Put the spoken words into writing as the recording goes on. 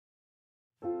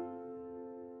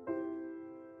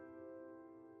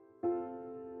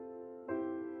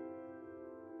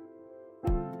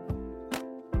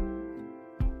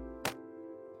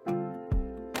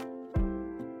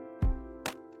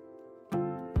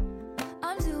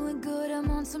doing good, I'm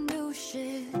on some new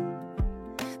shit.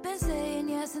 Been saying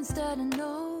yes instead of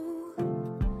no.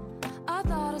 I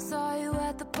thought I saw you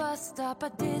at the bus stop, I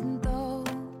didn't though.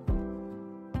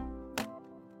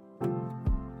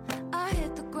 I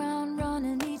hit the ground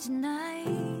running each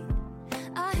night.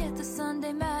 I hit the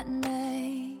Sunday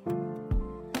matinee.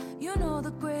 You know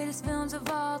the greatest films of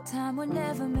all time were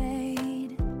never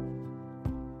made.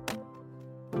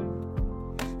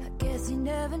 I guess you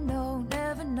never know,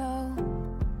 never know.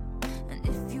 And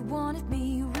if you wanted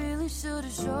me, you really should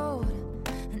have showed.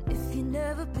 And if you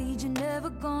never bleed, you're never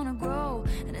gonna grow.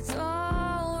 And it's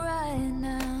alright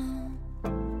now.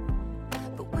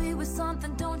 But we were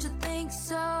something, don't you think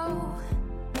so?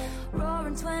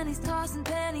 Roaring 20s, tossing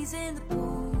pennies in the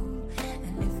pool.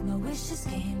 And if my wishes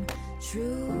came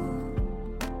true,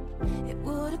 it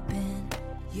would have been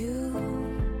you.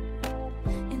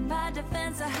 In my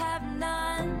defense, I have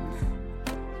none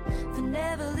for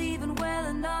never leaving well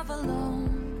enough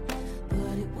alone.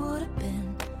 But it would have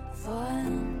been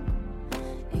fun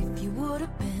if you would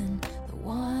have been the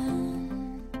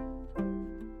one.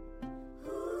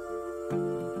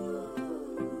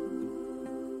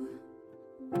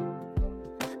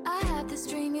 I had this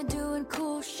dream you're doing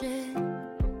cool shit,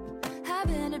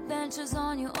 having adventures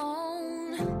on your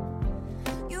own.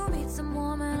 You meet some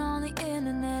woman on the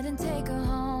internet and take her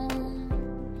home.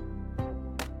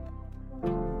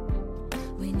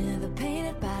 We never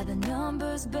painted by the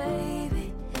numbers,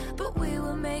 baby, but we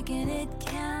were making it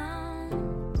count.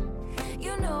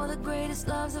 You know the greatest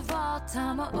loves of all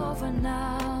time are over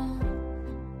now.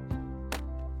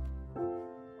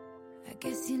 I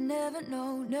guess you never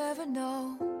know, never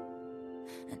know.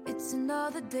 And it's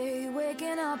another day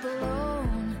waking up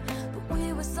alone. But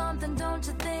we were something, don't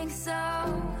you think so?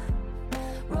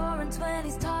 Roaring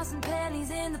 20s, tossing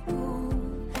pennies in the pool.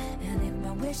 And if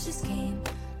my wishes came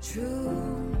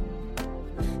true,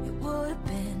 it would have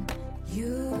been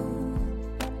you.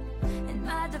 In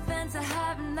my defense, I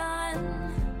have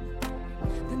none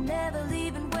for never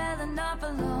leaving well enough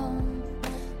alone.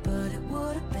 But it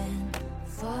would have been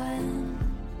fun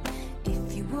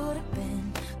if you would have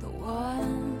been the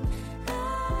one. I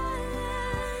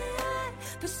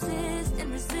persist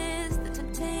and resist the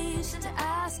temptation to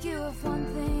ask you if one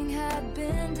thing had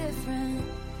been different.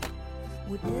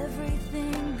 Would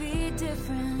everything be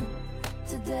different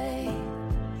today?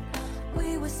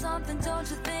 We were something, don't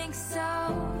you think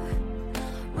so?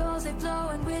 Rose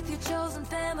flowing with your chosen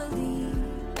family.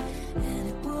 And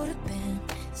it would have been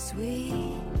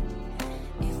sweet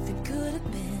if it could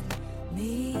have been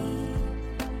me.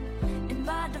 In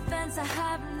my defense, I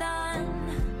have none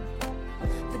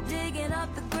for digging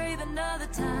up the grave another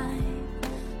time.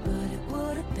 But it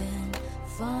would have been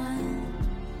fun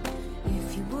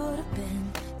if you would have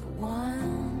been the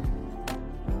one.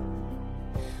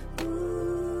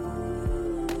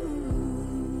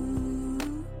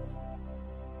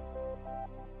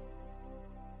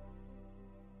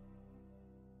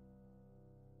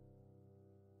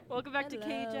 Welcome back to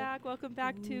K-Jack. Welcome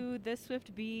back to This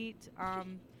Swift Beat.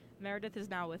 Meredith is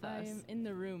now with us. I am in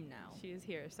the room now. She is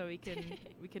here, so we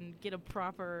can get a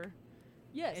proper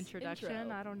introduction.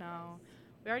 Intro. I don't know.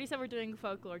 We already said we're doing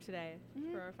folklore today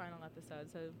for our final episode.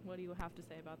 So what do you have to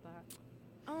say about that?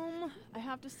 I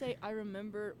have to say I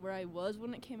remember where I was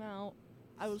when it came out.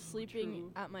 I was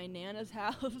sleeping at my Nana's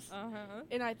house,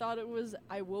 and I thought it was.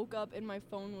 I woke up and my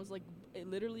phone was like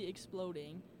literally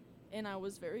exploding. And I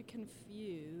was very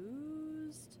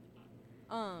confused.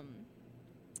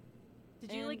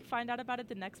 Did you find out about it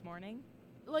the next morning?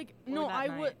 No,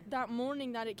 that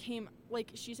morning that it came,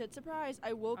 she said surprise.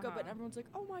 I woke up and everyone's like,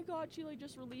 "Oh my God, she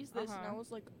just released this," and I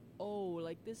was like, "Oh,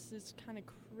 this is kind of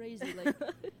crazy,"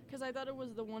 because I thought it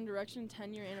was the One Direction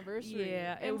 10-year anniversary.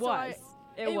 Yeah, and it was.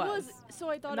 It was. So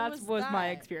I thought that was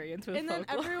my experience with folklore. And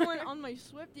then everyone on my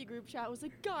Swiftie group chat was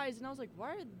like, "Guys," and I was like,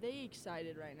 "Why are they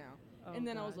excited right now?" Oh, and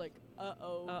then God. I was like,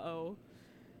 uh-oh.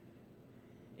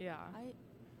 Yeah.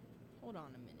 Hold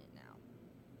on a minute now.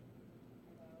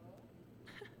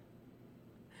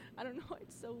 I don't know why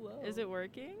it's so low. Is it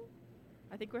working?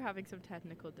 I think we're having some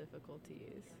technical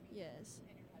difficulties. Yes.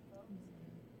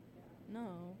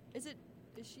 No. Is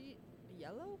she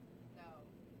yellow? No.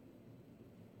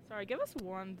 Sorry, give us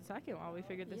 1 second while we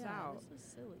figure this out. This is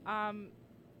silly.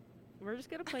 We're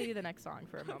just going to play you the next song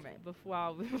for a moment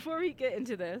before we get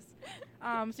into this.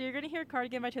 So you're going to hear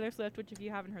Cardigan by Taylor Swift, which if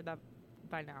you haven't heard that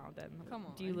by now, then come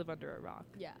on. Do you live under a rock?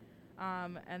 Yeah.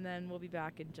 And then we'll be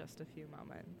back in just a few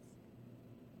moments.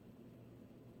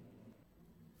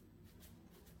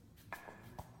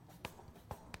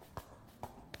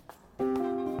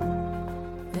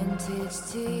 Vintage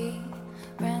tea,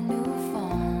 brand new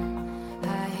phone,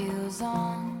 high heels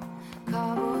on,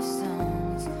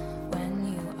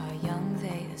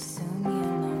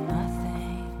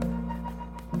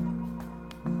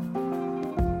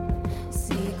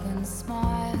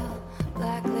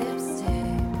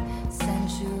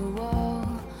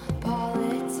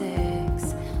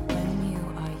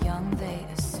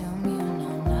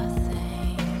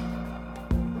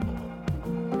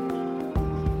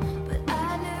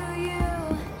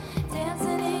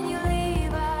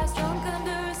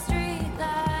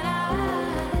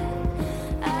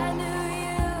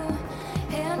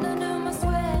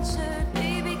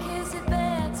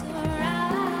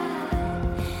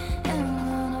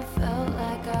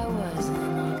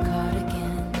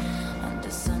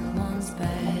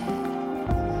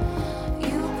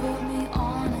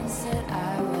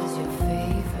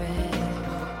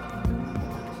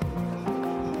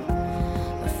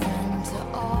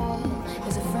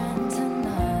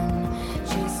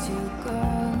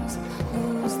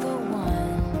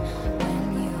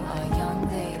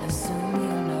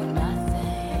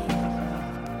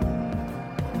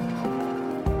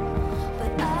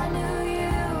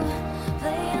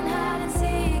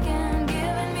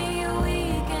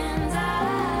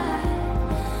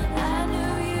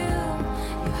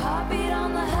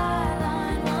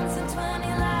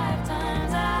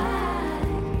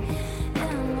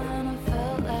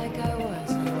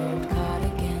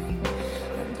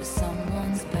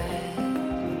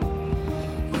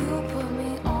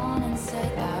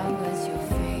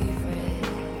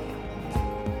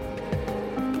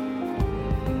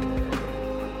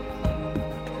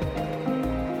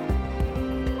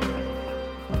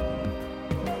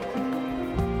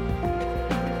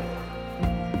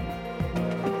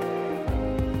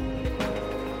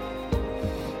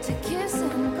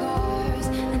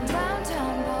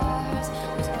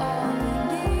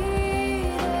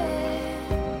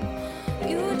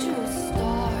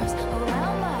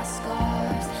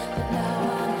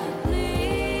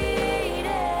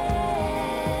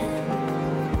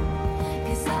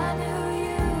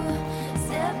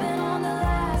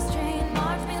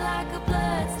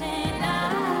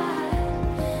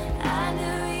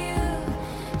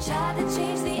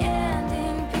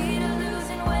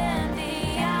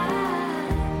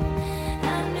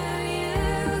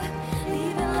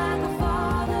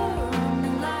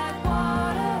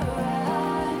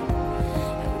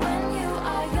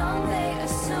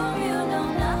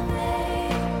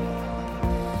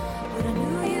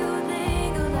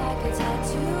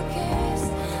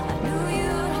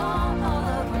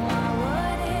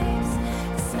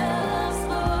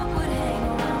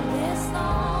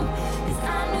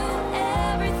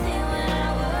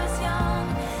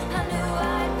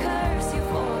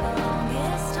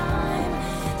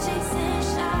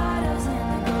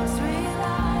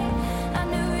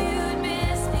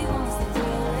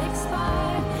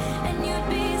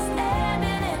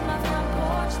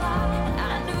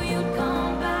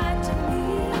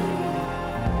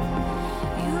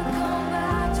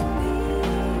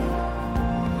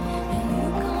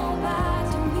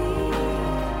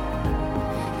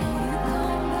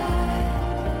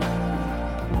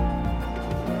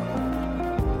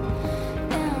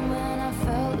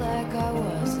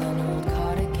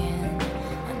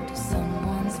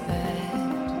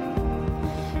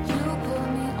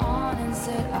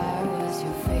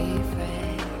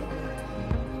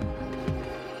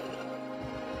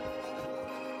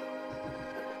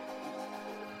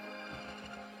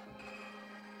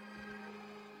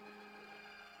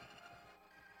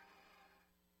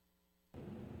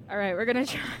 All right, we're going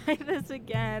to try this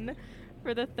again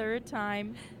for the third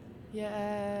time.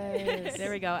 Yes.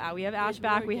 There we go. We have Ash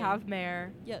back. We have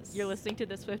Mare. Yes. You're listening to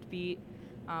The Swift Beat.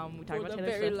 We talk for about the Taylor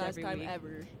very Swift last every time week.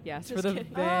 ever. Yes, Just for the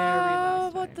kidding. very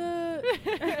last what time.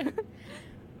 the?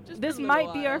 Just This for a might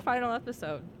little be our while. final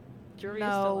episode. Jury is No,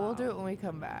 still we'll out. do it when we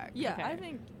come back. Yeah, Okay. I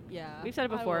think, yeah. We've said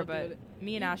it I before, will do but it.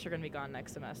 me and Ash are going to be gone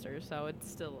next semester, so it's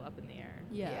still up in the air.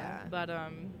 Yeah. But,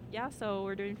 yeah, so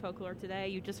we're doing folklore today.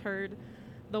 You just heard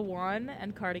The One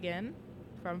and Cardigan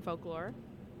from Folklore.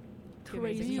 Two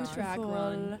amazing Crazy songs. track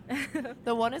run.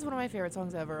 The One is one of my favorite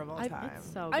songs ever of all time.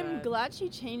 It's so I'm good. glad she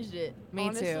changed it. Me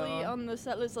honestly, too. on the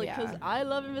set list, like, because Yeah. I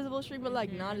love Invisible String, but, like,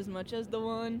 Mhm. not as much as The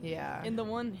One. Yeah. And The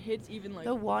One hits even, like...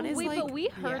 The One is Wait, like. but we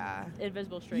heard yeah.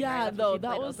 Invisible String. Yeah, right? That's though, what she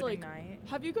that played was, opening like- night.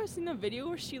 Have you guys seen the video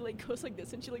where she, like, goes like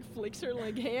this and she, like, flicks her,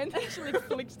 like, hand? And she, like,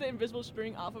 flicks the invisible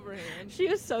string off of her hand. She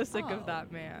is so sick of Oh.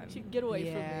 that, man. She get away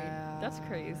from me. Yeah. That's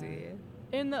crazy.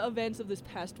 In the events of this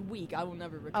past week, I will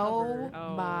never Oh, recover.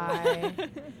 Oh. my.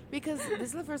 Because this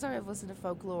is the first time I've listened to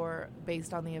folklore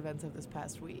based on the events of this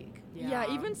past week. Yeah,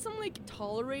 even some, like,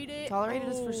 Tolerated. Tolerated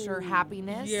is for sure Oh.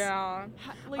 happiness. Yeah.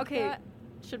 Like Okay. that.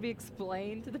 Should we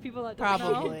explain to the people that don't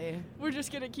know? Probably. We're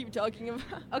just gonna keep talking about.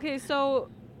 Okay, so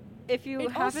if you It all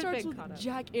haven't starts been with caught up,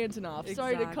 Jack Antonoff.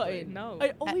 Sorry to cut Exactly. in. No.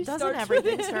 It always Doesn't starts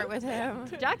everything with start with him?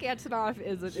 Jack Antonoff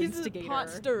is an He's instigator. a pot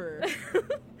stirrer.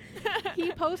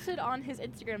 He posted on his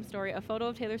Instagram story a photo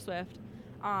of Taylor Swift.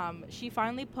 She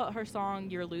finally put her song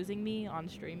 "You're Losing Me" on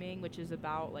streaming, which is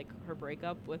about like her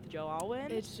breakup with Joe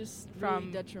Alwyn. It's just From-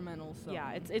 really detrimental. So.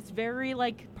 Yeah, it's very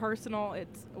like personal. It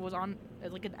was on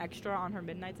like an extra on her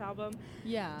Midnight's album.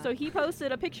 Yeah. So he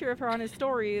posted a picture of her on his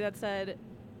story that said,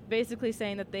 basically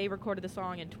saying that they recorded the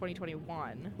song in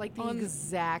 2021. Like the On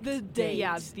exact the date.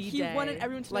 Yeah, the he day. wanted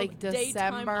everyone to Like know date,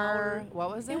 time, hour. December.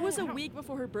 What was it? It was a week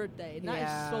before her birthday, and that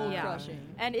Yeah. is soul Yeah. crushing.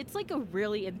 And it's like a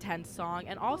really intense song.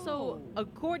 And also, Oh.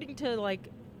 according to like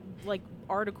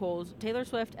articles, Taylor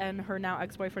Swift and her now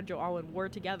ex-boyfriend Joe Alwyn were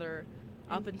together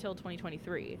up until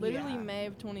 2023. Literally Yeah. May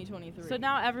of 2023. So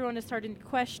now everyone is starting to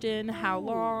question how Oh.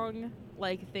 long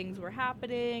like things were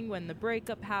happening when the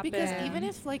breakup happened. Because even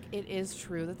if like it is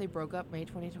true that they broke up May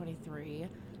 2023,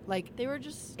 like they were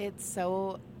just. it's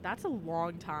so that's a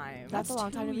long time. that's a long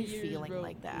time to 2 be years, feeling bro.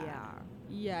 like that. yeah.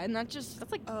 Yeah, and that just.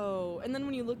 That's like And then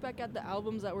when you look back at the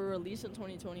albums that were released in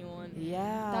 2021,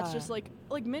 Yeah. that's just like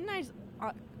Midnight's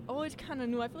always kind of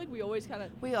new. I feel like we always kind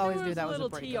of. we always there do was that a was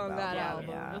little a tea breakup on that album. album.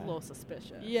 it Yeah. was a little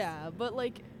suspicious. Yeah, but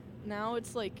like now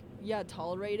it's like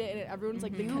Tolerated, and everyone's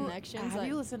like the Mhm. connections. Have like,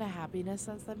 you listened to Happiness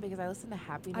since then? Because I listened to I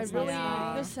Happiness. really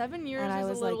Yeah. the 7 years And I is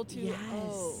was a little like, too. yes.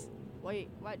 Oh, wait,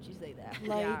 why'd you say that?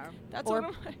 Like, Yeah. That's or- one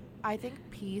of my. I think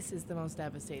Peace is the most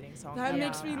devastating song. That ever.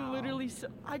 makes me now. literally.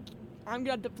 I'm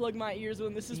gonna have to plug my ears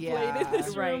when this is played Yeah. in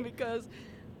this room Right. because.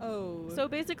 Oh. So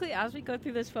basically, as we go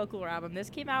through this folklore album,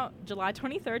 this came out July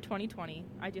 23rd, 2020.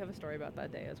 I do have a story about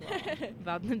that day as well,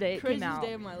 about the day it came craziest out.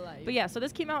 day of my life. But yeah, so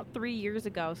this came out 3 years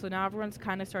ago. So now everyone's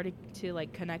kind of starting to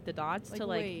like connect the dots Like, to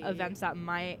like wait. events that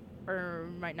might or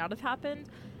might not have happened.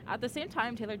 At the same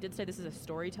time, Taylor did say this is a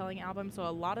storytelling album, so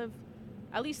a lot of,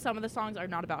 at least some of the songs are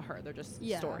not about her. They're just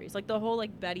Yeah. stories. Like the whole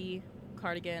like Betty,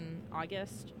 Cardigan,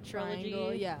 August trilogy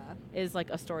Triangle, yeah. is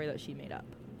like a story that she made up.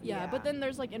 Yeah, Yeah. but then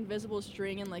there's like Invisible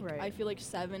String, and like Right. I feel like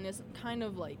 7 is kind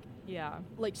of like Yeah.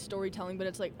 storytelling, but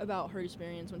it's like about her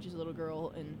experience when she's a little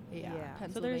girl in Yeah.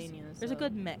 So there's Pennsylvania. a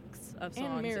good mix of songs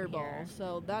and in Mirrorball, here.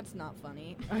 so that's not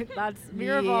funny. That's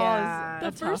Mirrorball Yeah. is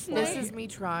a The tough first one. This night- is me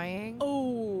trying.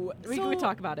 Oh, We can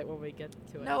talk about it when we get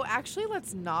to it. No, actually,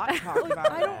 let's not talk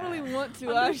about I don't it. really want to.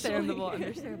 Understandable, actually.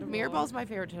 understandable. Mirrorball's my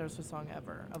favorite Taylor Swift song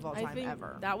ever of all I time think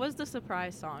ever. That was the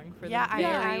surprise song for yeah, the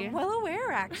very. I'm well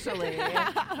aware actually.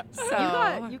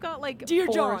 So you got like Dear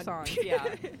 4 John. songs, yeah.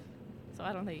 So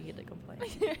I don't think you get to complain.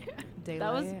 Daylight.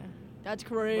 that was- That's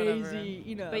Whatever. crazy,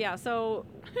 you know. But yeah, so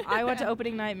I went to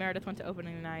opening night. Meredith went to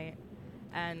opening night,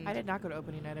 and I did not go to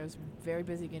opening night. I was very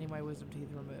busy getting my wisdom teeth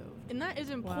removed. and that is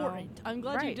important. I'm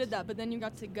glad you Right. did that, but then you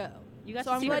got to go. you got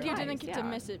So to I'm see glad her you didn't twice, get to yeah.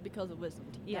 miss it because of wisdom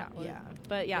teeth. Yeah. That was- Yeah.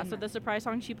 But yeah, Good so night. the surprise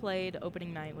song she played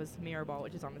opening night was Mirrorball,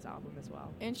 which is on this album as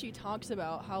well. And she talks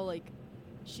about how like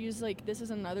she's like, this is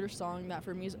another song that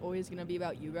for me is always gonna be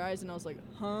about you guys, and I was like,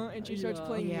 huh? And she starts Yeah.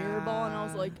 playing Mirrorball, and I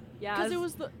was Yeah. like, Yeah, because it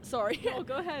was the No,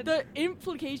 go ahead. the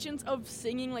implications of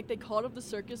singing like they called up the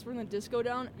circus from the disco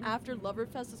down after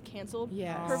Loverfest was canceled.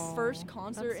 Yes. Her Oh, first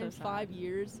concert that's so in sad. 5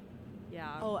 years.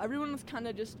 yeah. Oh, everyone was kind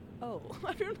of just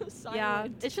everyone was silent. Yeah,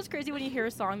 it's just crazy when you hear a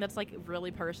song that's like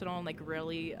really personal and like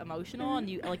really emotional, and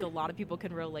you like a lot of people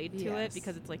can relate to it Yes.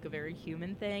 because it's like a very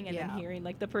human thing. And Yeah. then hearing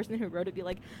like the person who wrote it be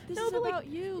like, This no, is but, like, about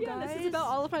you yeah, guys. this is about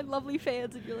all of my lovely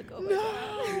fans, and you're like, oh my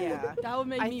god. Yeah. Yeah. That would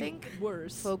make I me think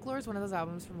worse. Folklore is one of those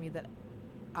albums for me that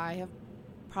I have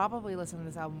probably listened to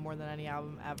this album more than any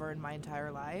album ever in my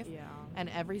entire life. Yeah. And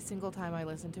every single time I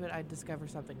listen to it, I discover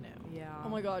something new. Yeah. Oh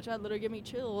my gosh, that literally give me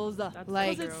chills. That's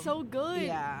Like- Because it's so good.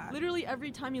 Yeah. Literally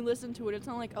every time you listen to it, it's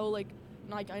not like, oh, like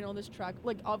I know this track.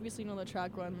 Like, obviously you know the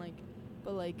track run, like,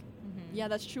 but like, yeah,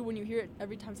 that's true. When you hear it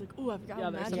every time, it's like, oh, I forgot how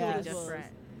there's magical something this was. different.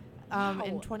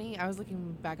 In I was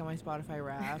looking back at my Spotify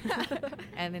rap,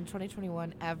 and in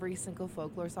 2021, every single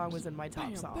Folklore song was in my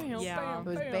top songs. Yeah. It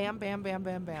was bam, bam, bam,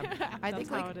 bam, bam. I think That's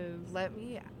how like it is. let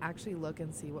me actually look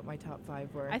and see what my top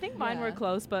 5 were. I think mine Yeah. were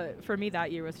close, but for me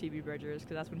that year was Phoebe Bridgers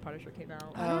because that's when Punisher came out.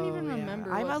 I don't even yeah.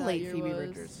 remember I'm what a that late year Phoebe was.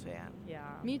 Bridgers fan. Yeah.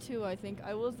 Me too. I think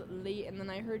I was late, and then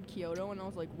I heard Kyoto, and I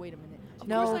was like, wait a minute. Of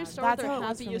No, course I started that's their how it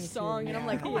was for me happiest too, song, and I'm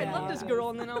like, yeah. oh, I love Yeah. this girl,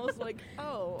 and then I was like,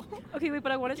 oh. Okay, wait,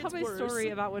 but I want to tell Gets my worse. story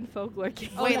about when Folklore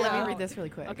came out. Wait, Oh, let me wow. read this really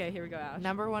quick. Okay, here we go, Ash.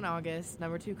 Number 1, August.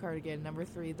 Number 2, Cardigan. Number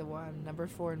 3, The One. Number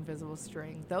 4, Invisible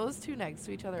String. Those two next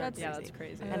to each other That's- are Yeah, crazy. that's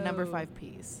crazy. And number Oh. 5,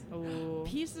 Peace. Ooh.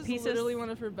 Peace is Peace literally one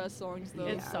of her best songs, though.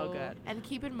 It's so good. And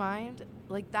keep in mind,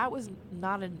 like, that was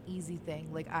not an easy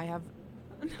thing. Like, I have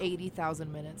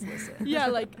 80,000 minutes listened. Yeah,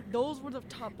 like those were the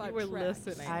top 5 You were tracks.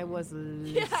 listening. I was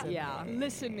listening. Yeah.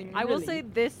 Listening. I will really. say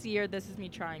this year, This Is Me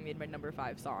Trying made my number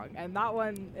 5 song. And that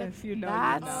one, if you know,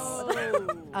 That's- you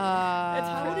know. Oh.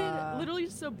 Uh, How did literally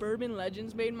Suburban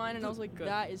Legends made mine, and I was like, Good.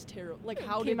 that is terrible. Like,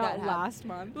 how came did that out happen? last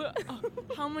month.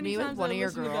 How many Me with times one did of I your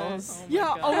listen to that? girls. Oh my Yeah.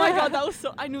 God. Oh my god, that was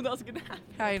so. I knew that was gonna happen.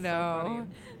 I So know. funny.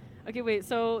 Okay, wait.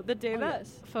 So the day Oh, that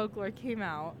yes. Folklore came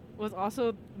out was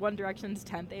also One Direction's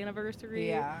 10th anniversary.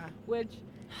 Yeah. Which,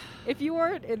 if you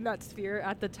weren't in that sphere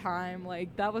at the time,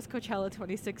 like that was Coachella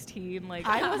 2016. Like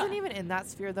I wasn't even in that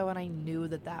sphere, though, and I knew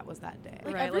that that was that day.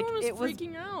 Like, Right, everyone like, was it was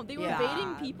freaking out. They were Yeah.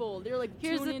 baiting people. They were like,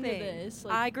 Here's tune the into thing. this.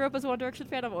 Like, I grew up as a One Direction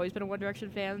fan. I've always been a One Direction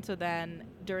fan. So then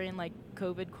during like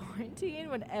COVID quarantine,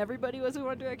 when everybody was a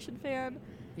One Direction fan,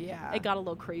 Yeah. it got a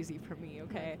little crazy for me.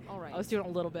 Okay. all right. I was doing a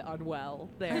little bit unwell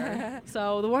there.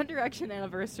 So the One Direction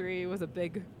anniversary was a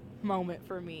big moment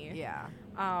for me. Yeah.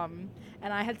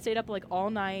 And I had stayed up like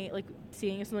all night, like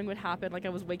seeing if something would happen. Like I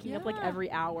was waking up like Yeah. every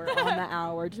hour on the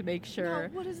hour to make sure.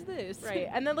 Now, what is this? Right.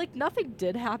 And then like nothing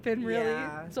did happen really.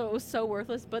 Yeah. So it was so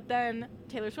worthless. But then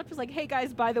Taylor Swift was like, hey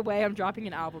guys, by the way, I'm dropping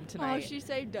an album Oh, tonight. she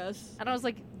saved us. And I was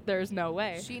like, there's no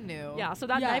way. She knew. Yeah. So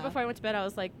that Yeah. night before I went to bed, I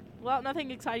was like, well, nothing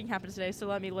exciting happened today, so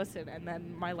let me listen. And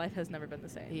then my life has never been the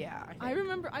same. Yeah. I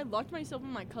remember I locked myself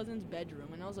in my cousin's bedroom,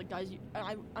 and I was like, guys,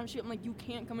 I'm like, you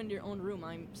can't come into your own room.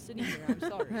 I'm sitting here. I'm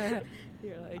sorry.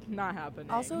 You're like, not happening.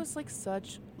 Also, it's like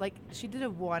such, like, she did a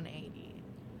 180.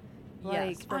 yes,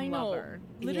 Like, from I know. Lover.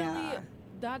 Literally, Yeah.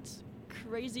 that's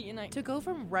crazy. And To go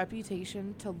from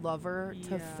Reputation to Lover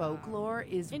to Yeah. Folklore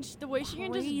is and the way she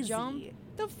can crazy. just jump.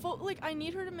 Like, I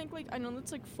need her to make, like, I know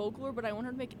that's like folklore, but I want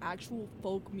her to make actual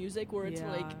folk music where it's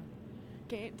like,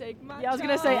 can't take my Yeah, I was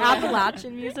gonna say time.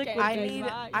 Appalachian music. Can't would I be- take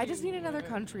my I just need another humor.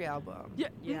 country album. Yeah,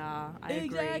 Yeah, I agree.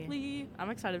 exactly. I'm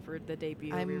excited for the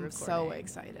debut. I'm re-recording. so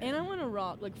excited. And I want to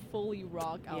rock, like, fully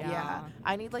rock album. yeah. Yeah.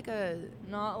 I need like a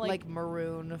Not like,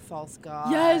 maroon false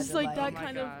god. Yes, like Oh that my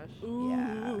kind gosh. of. Ooh.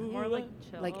 Yeah. More like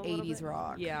chill. like a little 80s bit.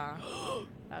 rock. Yeah,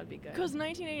 that would be good. Because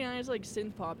 1989 is like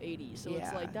synth pop 80s, so it's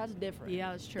Yeah. like that's different.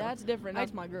 Yeah, that's true. That's different. I-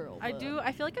 That's my girl. I but- do.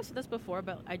 I feel like I've said this before,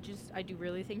 but I do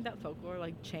really think that Folklore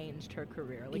like changed her career.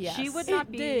 Like she Yes. would It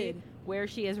not be did. where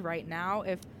she is right now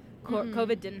if Mm-mm.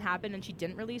 COVID didn't happen and she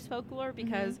didn't release Folklore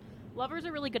because Lover's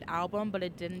a really good album, but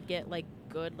it didn't get like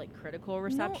good like critical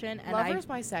reception. and Lover's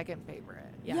my second favorite.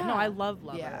 no, Yeah. I love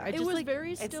Lover. Yeah. I It just was like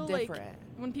very It's still like different.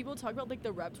 when people talk about like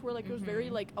the reps were like it was very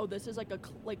Mhm. like, oh, this is like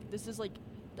like this is like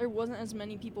there wasn't as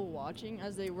many people watching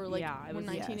as they were like yeah, it when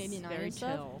was yes, 1989 very and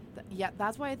stuff. chill. Yeah,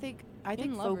 that's why I think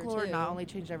Lover, Folklore not too. only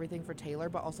changed everything for Taylor,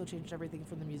 but also changed everything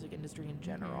for the music industry in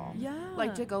general. Mhm. Yeah.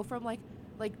 Like to go from like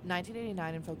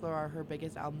 1989 and Folklore are her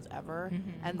biggest albums ever, Mhm.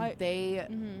 and I- they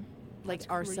Mhm. like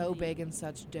That's are so crazy. big in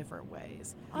such different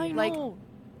ways. I Like, know.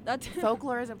 That's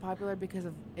Folklore isn't popular because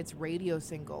of its radio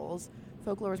singles.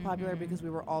 Folklore was popular Mhm. because we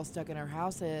were all stuck in our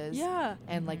houses yeah.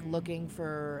 and like Mhm. looking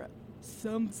for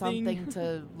Something. something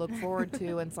to look forward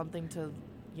to and something to,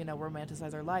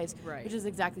 romanticize our lives, Right. which is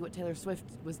exactly what Taylor Swift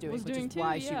was doing, Was which doing is too,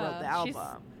 why she wrote the yeah. She's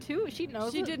album. She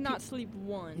knows. She it. did not sleep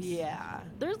once. Yeah.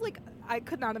 There's like I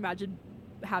could not imagine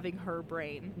having her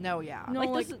brain. No, yeah. No, Like,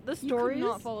 like the you could stories-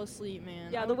 not fall asleep,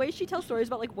 man. Yeah, the way she tells stories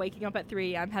about like waking up at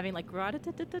 3 a.m. having like Yeah,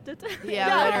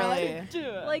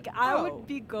 literally. like I Oh. would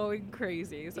be going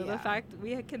crazy. So Yeah. the fact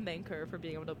we can thank her for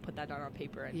being able to put that down on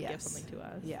paper and give Yes. something to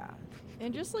us. Yeah.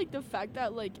 And just like the fact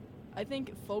that like I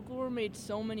think Folklore made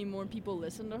so many more people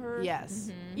listen to her. Yes.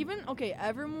 Even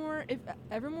Evermore. If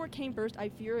Evermore came first, I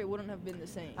fear it wouldn't have been the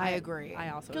same. I agree. I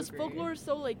also Because agree. Folklore is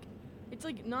so like, it's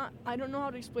like not. I don't know how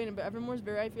to explain it, but Evermore's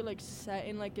very, I feel like, set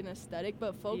in like an aesthetic.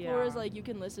 But Folklore is like you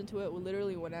can listen to it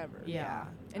literally whenever. Yeah.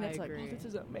 And I it's agree. like, oh, this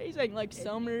is amazing. Like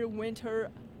summer, winter,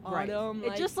 autumn.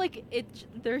 It just like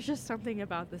there's just something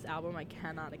about this album I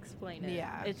cannot explain it.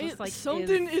 Yeah. It's just like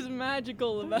something is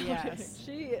magical about Yes. it.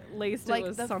 she laced Like it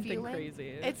with the something feeling, crazy.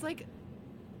 It's like,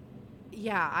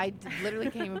 yeah,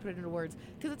 literally can't even put it into words.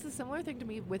 Because it's a similar thing to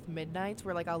me with Midnights,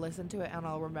 where like I'll listen to it and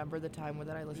I'll remember the time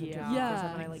that I listened to it for the Yeah. first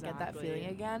time, and I like get that Exactly. feeling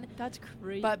again. That's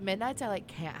crazy. But Midnights, I like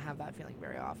can't have that feeling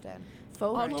very often.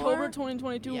 Folklore, October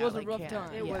 2022 Yeah, was like, a rough can't.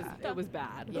 time. it was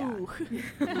bad. Yeah. Ooh.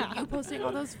 you posting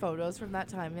all those photos from that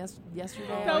time yesterday,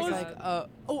 That I was was- like,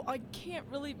 Oh, I can't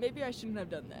really. Maybe I shouldn't have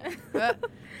done that.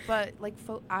 but like,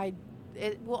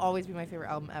 it will always be my favorite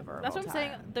album ever. of That's all what I'm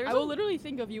saying. time. There's I will literally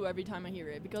think of you every time I hear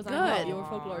it because I'm Good. your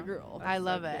Folklore girl. I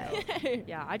love it.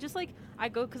 Yeah, I just like I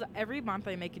go because every month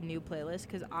I make a new playlist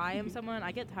because I am someone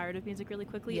I get tired of music really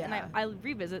quickly and Yeah. I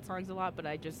revisit songs a lot, but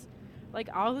I just like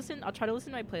I'll try to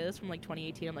listen to my playlist from like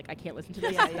 2018. I'm like I can't listen to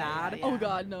this. Yeah, It's yeah, bad. yeah. Oh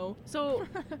God, no. So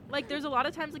like there's a lot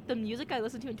of times like the music I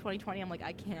listened to in 2020, I'm like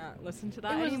I can't listen to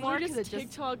that It was anymore literally because it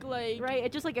just TikTok like right.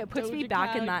 It just like it puts me Doja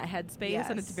back in Cat. that headspace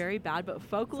and it's Yes. very bad. But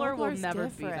folklore will Folklore's never be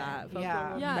different. that. Folklore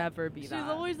Yeah. will Yeah. never be She's that.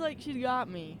 always like she's got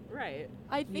me. right.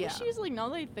 I think Yeah. she's like, now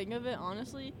that I think of it,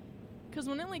 honestly, because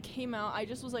when it like came out, I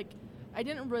just was like, I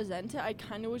didn't resent it. I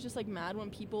kind of was just like mad when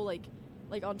people like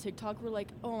on TikTok were like,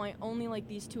 oh, I only like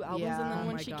these two albums, Yeah. and then Oh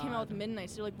when my she came out with God.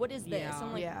 Midnights, they're like, what is this? Yeah.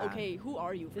 I'm like, Yeah. okay, who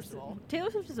are you This first of all? Taylor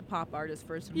Swift is a pop artist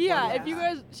first and Yeah, foremost. if you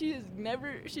guys,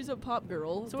 she's a pop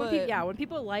girl. So but when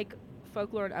people like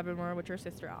Folklore and Evermore, which are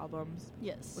sister albums,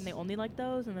 yes, when they only like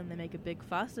those and then they make a big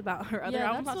fuss about her other yeah,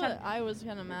 albums, that's all the what time, I was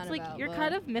kind of mad it's like about. you're but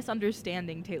kind of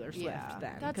misunderstanding Taylor Swift Yeah.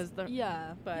 then, that's because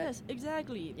yeah, but- yes,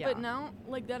 exactly. Yeah. But now,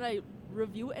 like that, I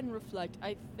review and reflect.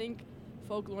 I think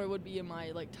Folklore would be in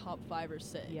my like top 5 or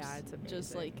 6. Yeah, it's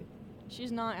just amazing. like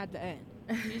she's not at the end.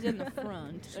 She's in the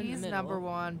front. in the She's middle. number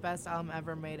one, best album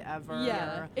ever made ever.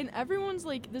 Yeah, and everyone's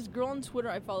like, this girl on Twitter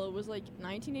I follow was like,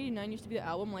 1989 used to be the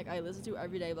album like I listen to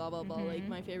every day, blah blah blah, like Mhm.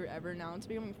 my favorite ever. Now it's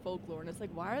becoming Folklore, and it's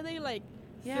like, why are they like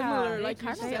Yeah, similar? they Like you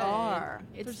kinda said? they are.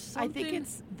 There's It's. I think something-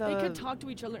 it's the. They could talk to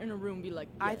each other in a room, be like,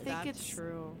 I yeah, think that's it's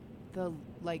true. the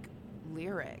like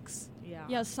lyrics. Yeah.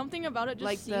 yeah, something about it just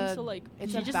Like seems the- so like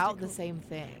It's She just- about the same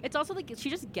thing. It's also like she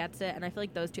just gets it, and I feel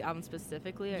like those two albums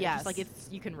specifically, are Yes. just like it's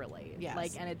you can relate. Yes.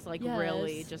 Like, and it's like Yes.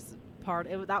 really just part.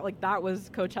 That was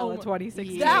Coachella Oh my-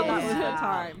 2016. that That was was the Yeah.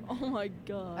 time. oh my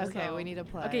god. okay, so- we need to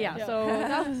play. Okay, yeah. Yeah.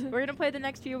 So we're gonna play the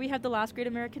next few. We have the Last Great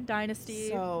American Dynasty.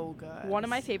 So good. One of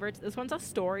my favorites. This one's a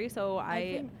story, so I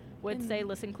think would in- say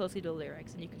listen closely to the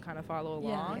lyrics, and you can kind of follow Yeah.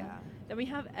 along. Yeah. Then we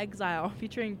have Exile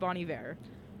featuring Bon Iver.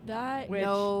 That Which-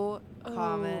 no Oh,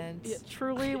 comment. yeah.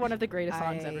 Truly one of the greatest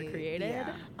songs ever created.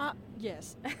 Yeah.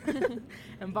 yes.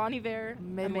 And Bon Iver,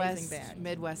 Midwest, amazing band.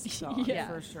 Midwest song Yeah.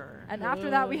 for sure. And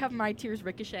after that, we have My Tears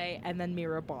Ricochet, and then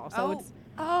Mirror Ball. So Oh, it's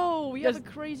Oh, we have a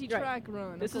There's- crazy right. track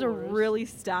run. this of is a course. really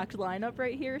stacked lineup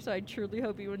right here. So I truly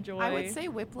hope you enjoy. I would say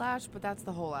Whiplash, but that's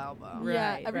the whole album.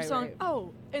 Yeah, Right, every right, song. right.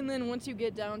 Oh, and then once you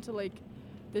get down to like,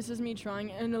 This Is Me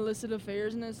Trying and Illicit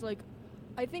Affairs, and it's like,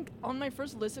 I think on my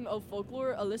first listen of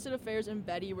Folklore, Illicit Affairs and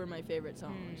Betty were my favorite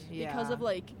songs because Yeah. of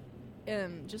like,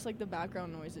 just like the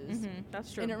background noises.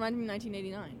 That's true. And it reminded me of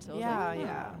 1989. So I was Yeah, like,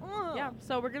 yeah. oh. Yeah,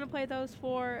 so we're gonna play those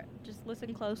four. Just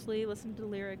listen closely, listen to the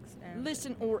lyrics, and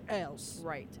Listen or else.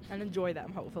 right, and enjoy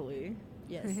them. Hopefully,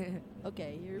 Yes.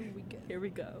 Okay, here we go. here we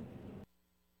go.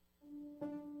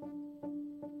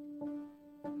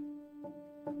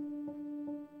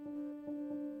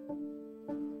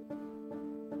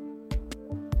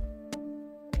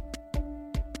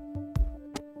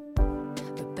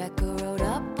 Rebecca rode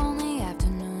up on the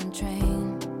afternoon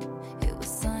train. It was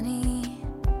sunny.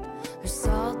 Her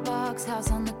salt box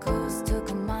house on the coast took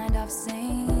her mind off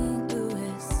St.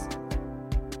 Louis.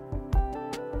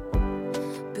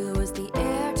 Bill was the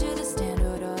heir to the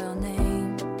Standard Oil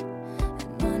name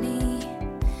and money.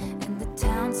 And the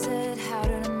town said, how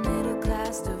did a middle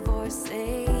class divorce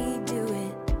they do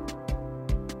it?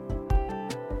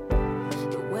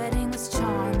 The wedding was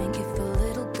charming, if a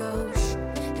little gauche.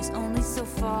 There's only so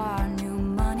far new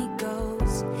money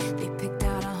goes. They picked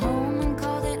out a home and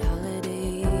called it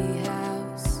Holiday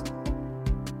House.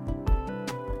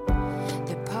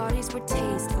 Their parties were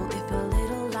tasteful, if a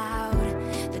little loud.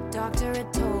 The doctor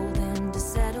had told him to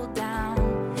settle down.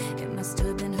 It must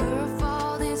have been her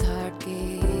fault his heart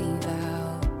gave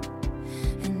out.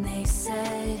 And they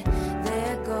said,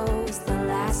 there goes the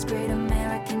last great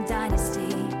American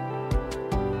dynasty.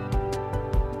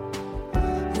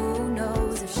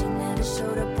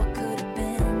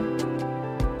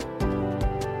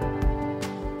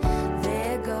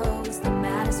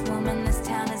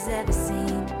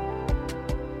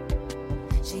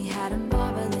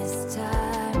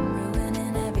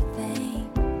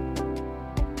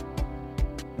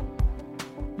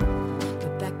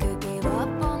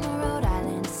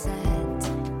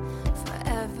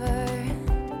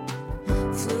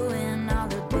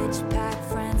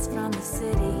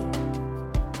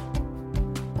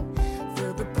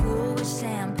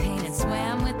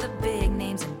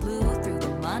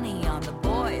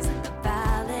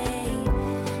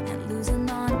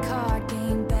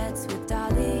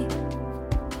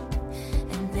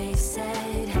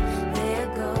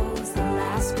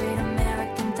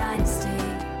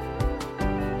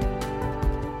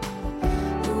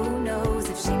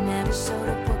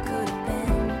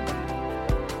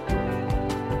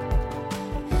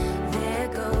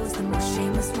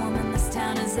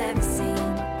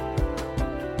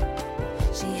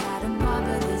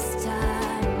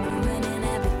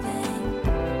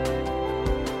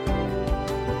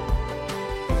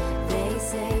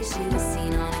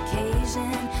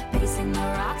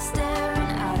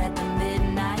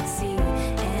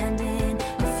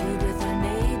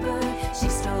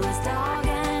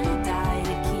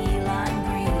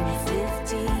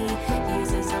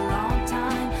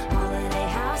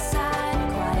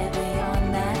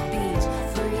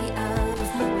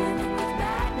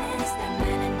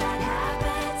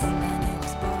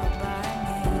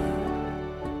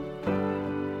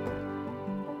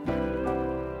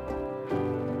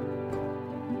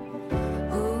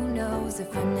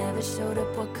 never showed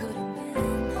up what could have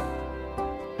been.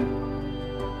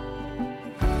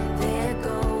 There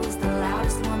goes the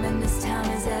loudest woman this town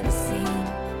has ever seen.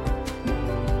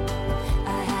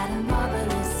 I had a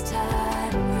marvelous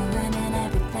time ruining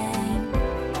everything.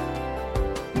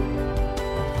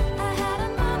 I had a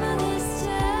marvelous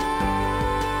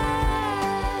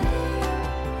time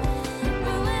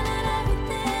ruining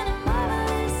everything. A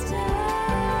marvelous time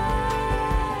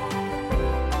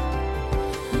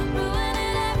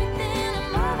ruining everything. A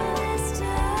marvelous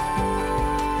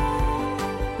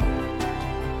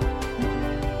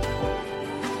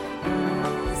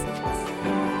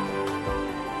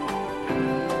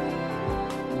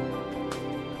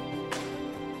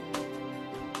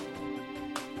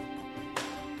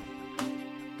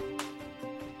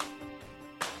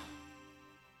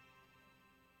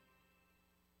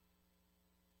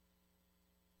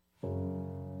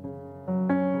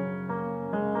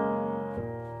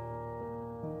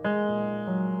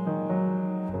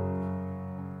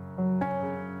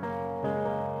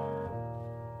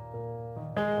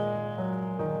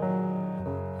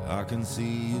I can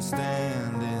see you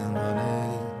standing,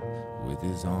 honey, with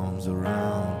his arms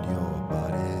around your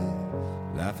body,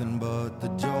 laughing but the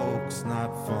joke's not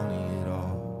funny at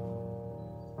all.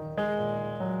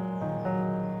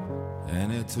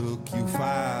 And it took you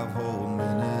 5 whole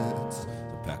minutes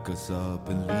to pack us up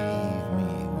and leave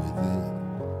me with it,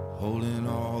 holding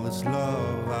all this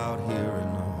love out here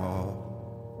in the hall.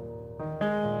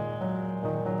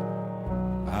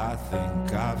 I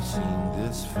think I've seen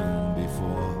this film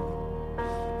before,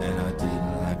 and I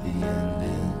didn't like the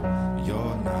ending.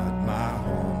 You're not my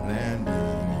homeland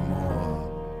anymore,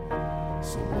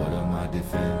 so what am I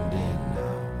defending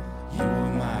now? You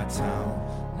were my town,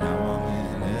 now I'm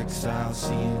in exile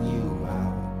seeing you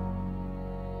out.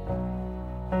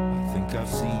 I think I've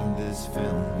seen this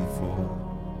film before.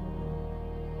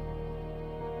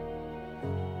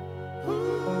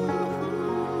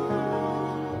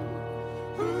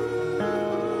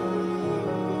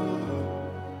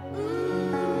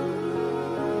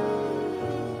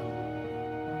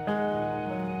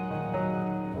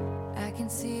 I can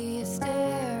see you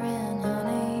staring,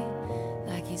 honey,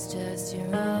 like he's just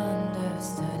your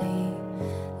understudy,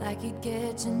 like you'd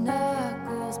get your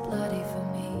knuckles bloody for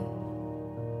me.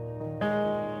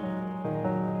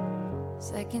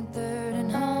 Second, third,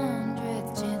 and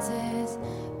 100th chances,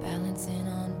 balancing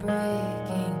on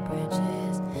breaking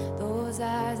branches. Those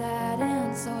eyes add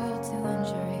insult to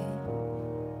injury.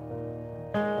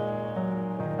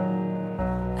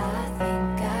 I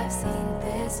think I've seen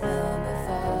this film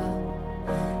before,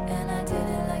 and I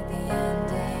didn't like the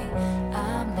ending.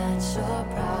 I'm not your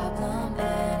problem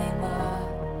anymore,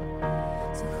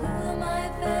 so who am I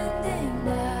offending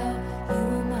now? You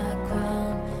were my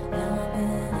crown, now I'm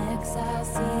in exile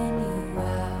seeing you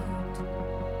out.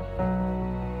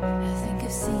 I think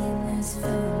I've seen this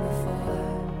film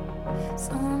before,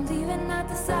 so I'm leaving out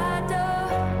the side door.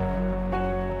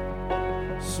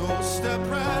 So step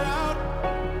right out.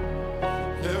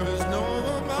 There is no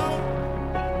amount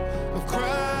of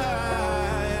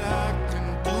crying I can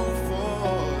do for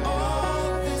all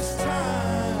this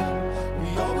time. We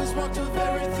always walked a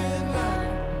very thin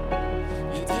line.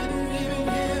 You didn't even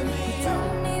hear me out.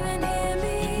 Don't even hear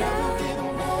me You never out. gave a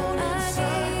warning I sign.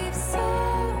 gave so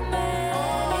many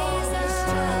All this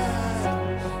signs.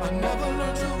 time, I never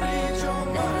learned to read your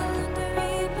mind. Learned to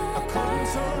read my I couldn't mind.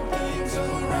 turn things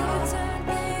around, Turn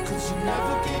things 'cause you around.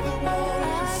 never gave a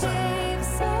warning I sign. gave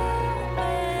so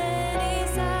many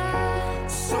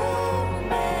signs. So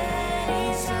many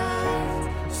signs,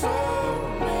 so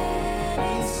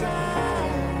many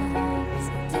signs.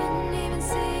 Didn't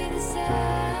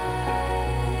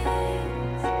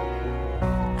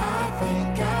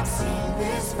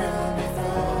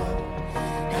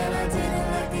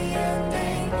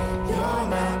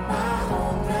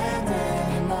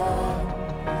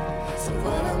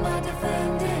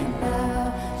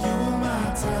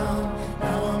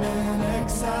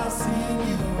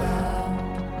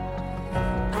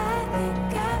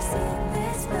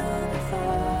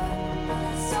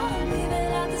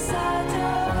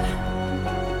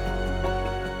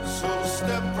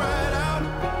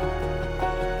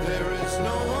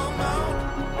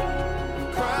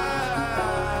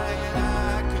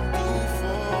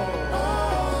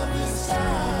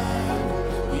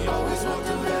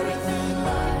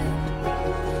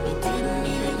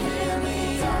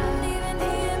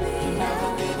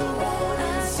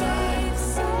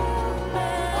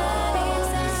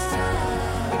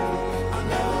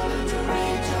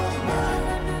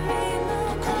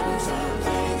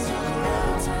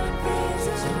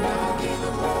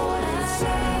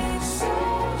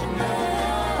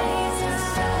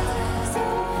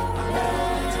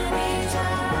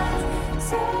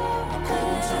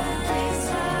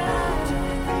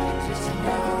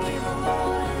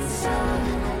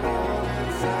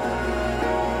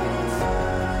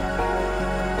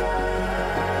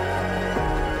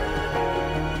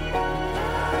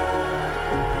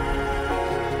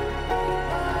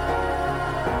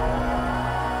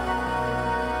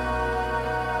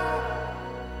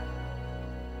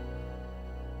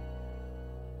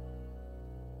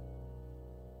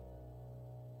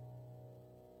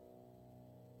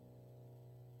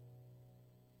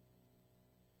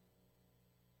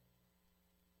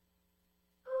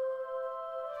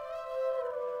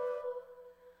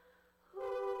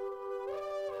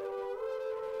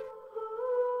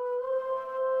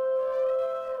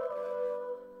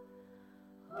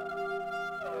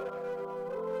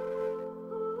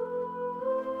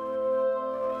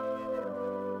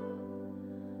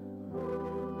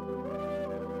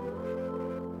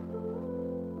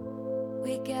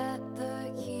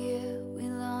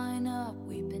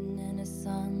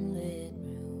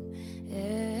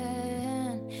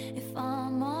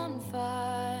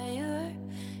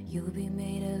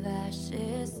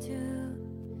ashes too.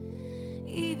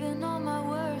 Even on my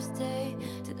worst day,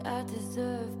 did I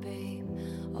deserve, babe,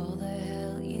 all the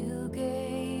hell you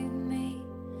gave me?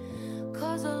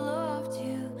 'Cause I loved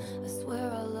you, I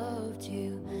swear I loved you,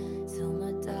 till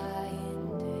my dying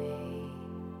day.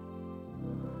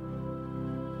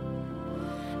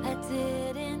 I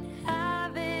didn't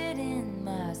have it in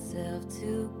myself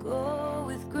to go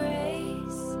with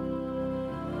grace,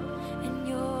 and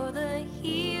you're the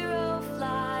hero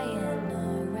flying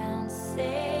around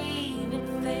saving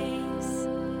face.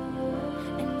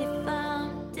 And if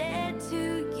I'm dead to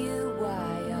you,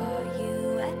 why are you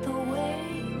at the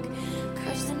wake,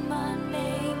 cursing my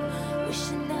name,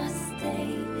 wishing I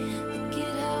stayed? Look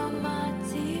at how my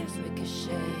tears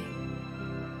ricochet.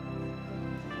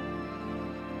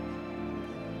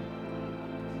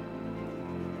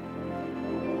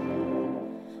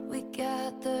 We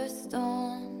gather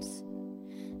storms,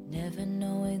 never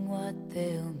knowing what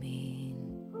they'll mean.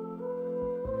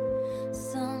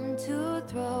 Some to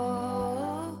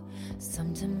throw,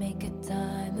 some to make a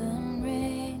diamond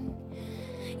ring.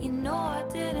 You know I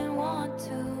didn't want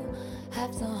to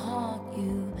have to haunt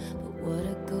you, but what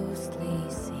a ghostly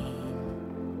scene.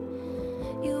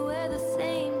 You wear the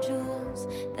same jewels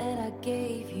that I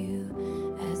gave you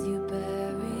as you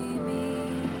bury me.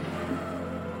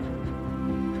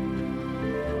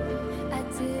 I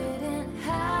didn't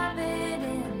have it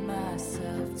in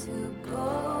myself to go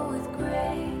with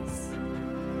grace,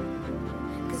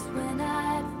 'cause when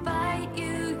I'd fight,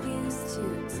 you used to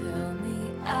tell me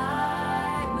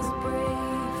I was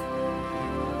brave.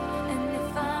 And if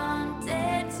I'm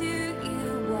dead to you,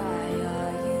 why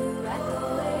are you at the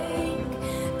wake,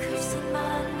 cursing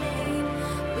my name,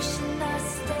 wishing I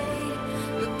stayed?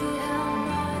 Look at how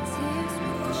my tears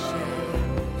ricochet.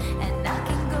 And I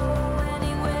can go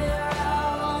anywhere I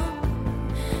want,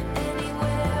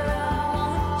 anywhere I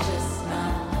want, just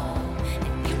not home.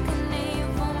 And you can aim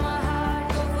for my heart,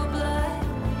 go for blood,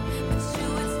 but you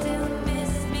would still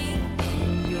miss me in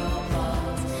your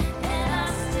arms. And I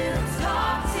still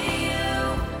talk to you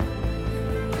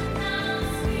when I'm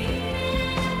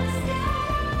screaming in the sky.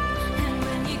 And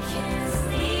when you can't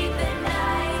sleep at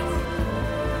night,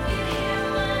 you hear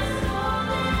my soul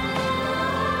in the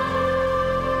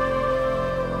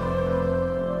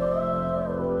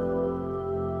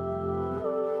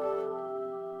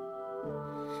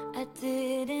I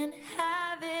didn't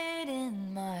have it in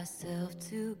myself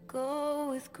to go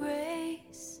with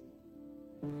grace,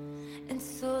 and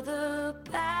so the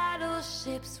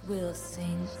battleships will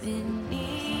sink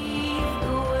beneath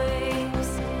the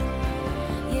waves.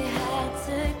 You had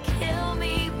to kill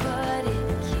me, but it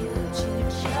killed you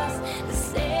just the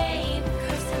same.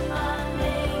 Cursing my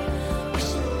name,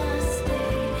 wishing I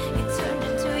stayed. You turned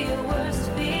into your worst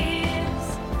fears,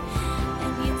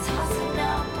 and you tossing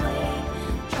out blame,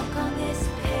 drunk on this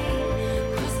pain,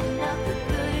 crossing out the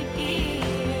good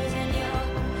years. And you're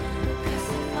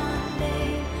cursing my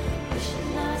name,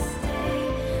 wishing I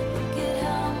stayed. Look at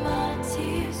how my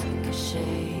tears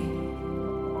ricochet.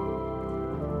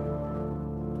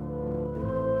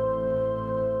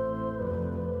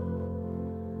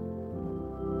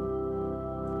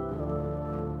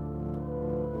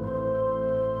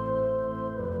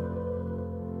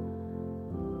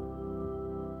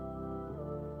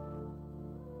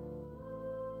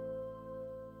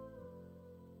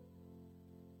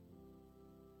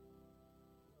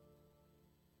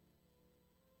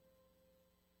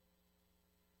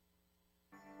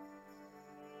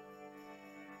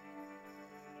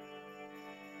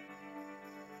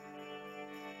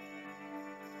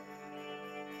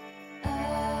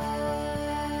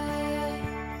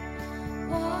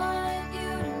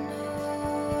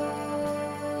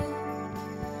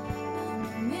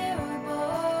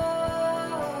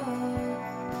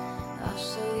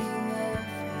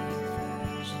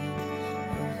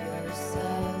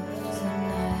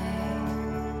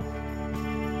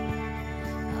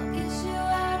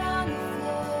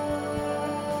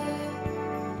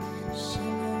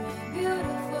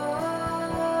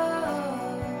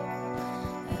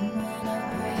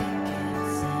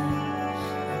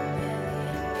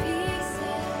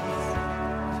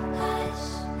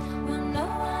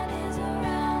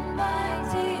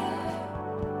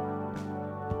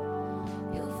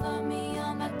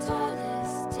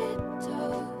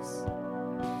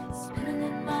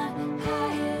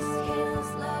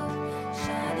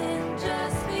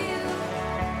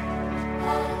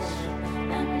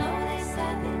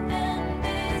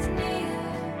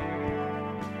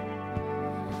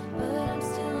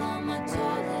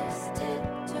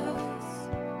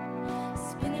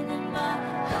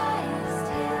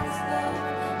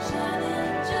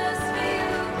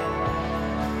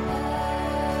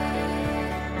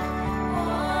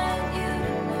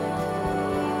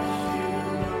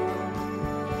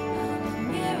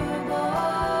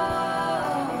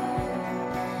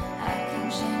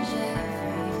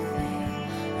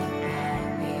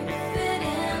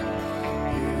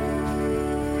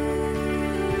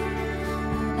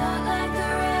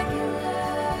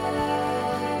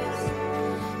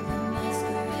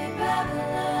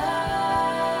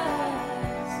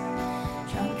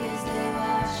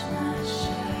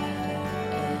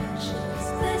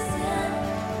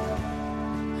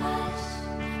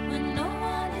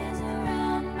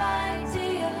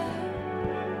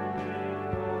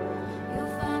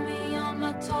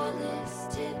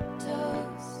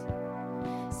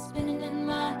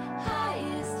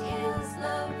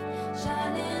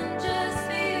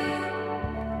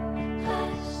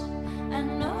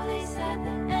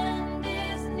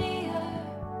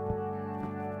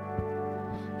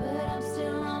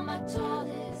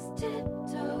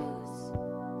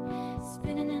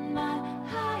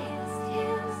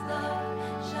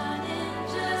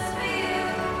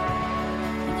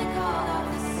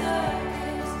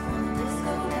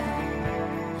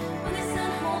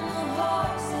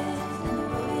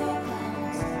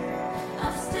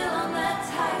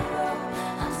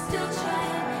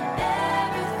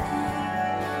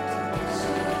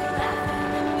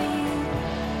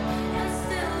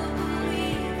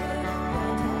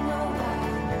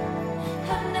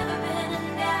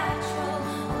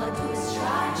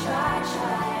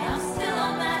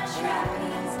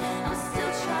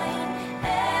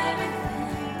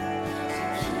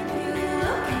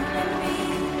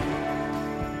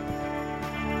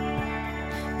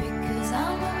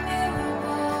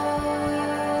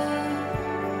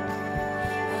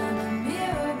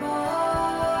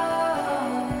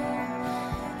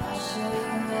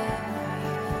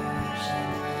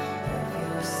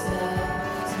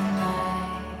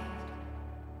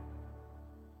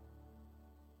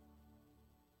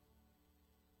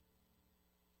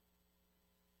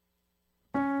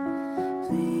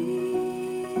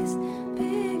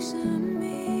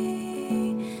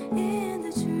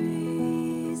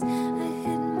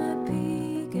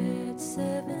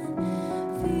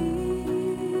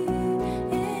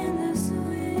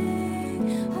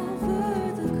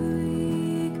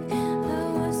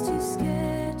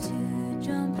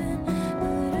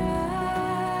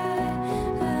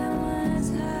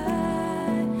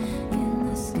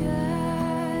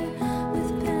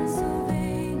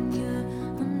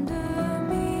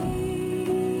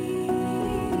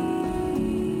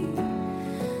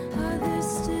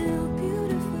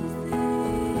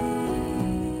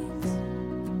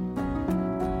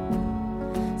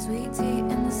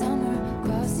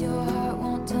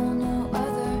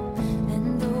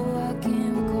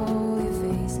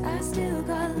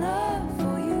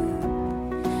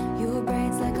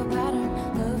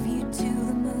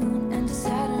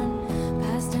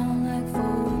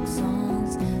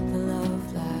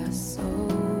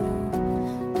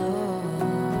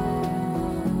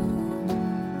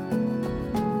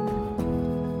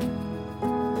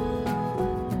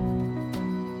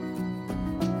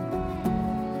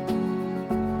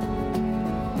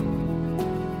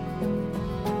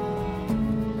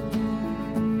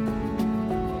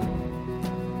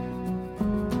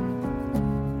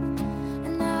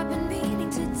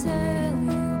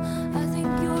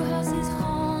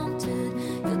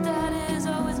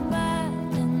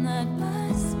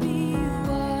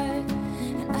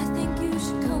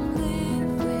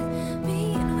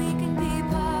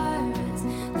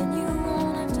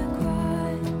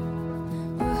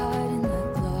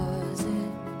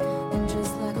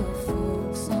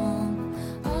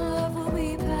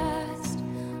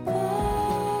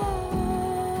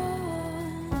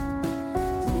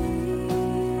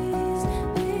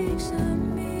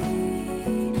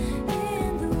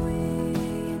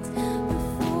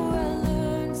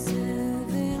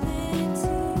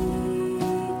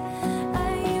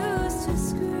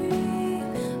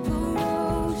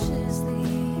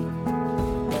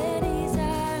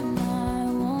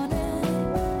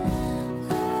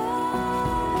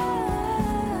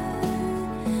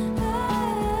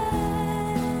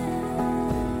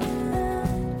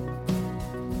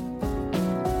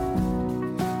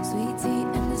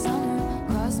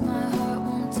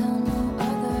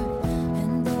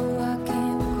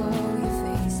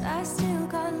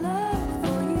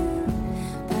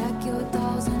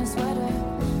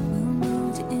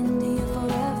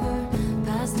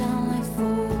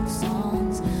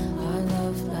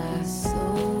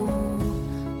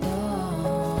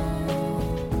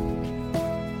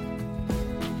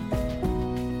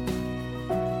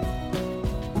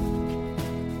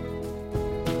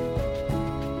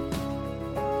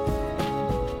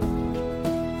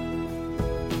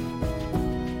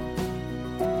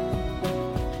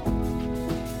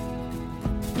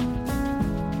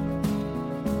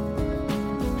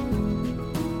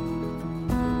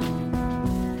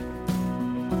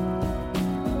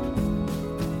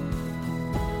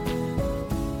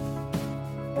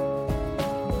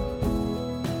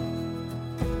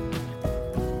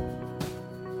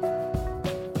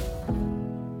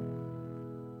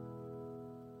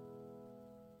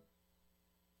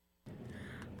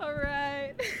 All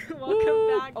right.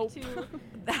 Welcome back to.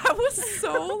 That was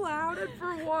so loud and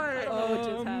for what? I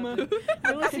don't know what just happened.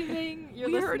 You're listening.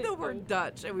 We heard the word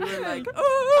Dutch and we were like,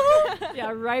 oh.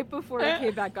 Yeah, right before it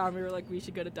came back on, we were like, we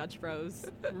should go to Dutch Bros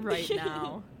right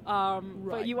now.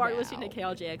 But you are listening to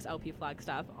KLJX LP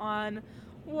Flagstaff on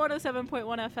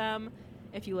 107.1 FM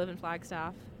if you live in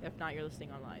Flagstaff. If not, you're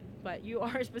listening online. But you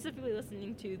are specifically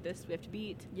listening to This Swift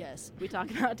Beat. Yes. We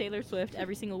talk about Taylor Swift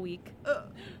every single week.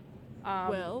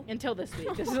 Well. Until this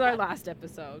week. This is our last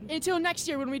episode. Until next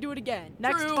year when we do it again.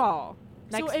 Next fall.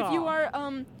 So if you are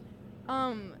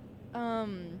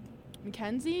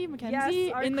Mackenzie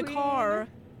yes, in the queen. car.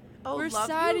 Oh, We're love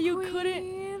sad you queen.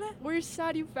 couldn't. We're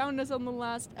sad you found us on the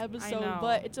last episode, know.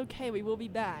 but it's okay. We will be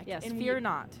back. Yes, and fear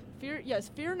not.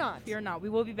 Fear not. Fear not. We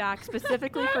will be back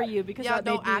specifically for you because Yeah, that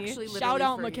no, made me actually, literally Shout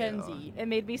out for Mackenzie. you. it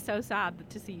made me so sad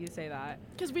to see you say that.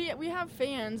 Because we have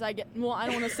fans. I don't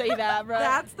want to say that, but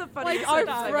That's the funniest our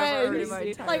sentence I've ever heard in friends, my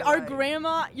entire like our life.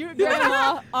 grandma, your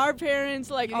grandma, our parents,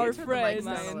 like You our need to turn the mics friends.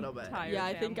 down a little bit. Entire Yeah,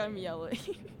 I think I'm family. yelling.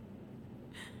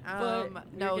 We're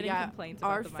No, getting yeah, complaints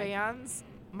about our the mic. fans,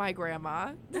 my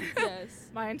grandma. Yes.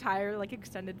 My entire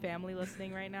extended family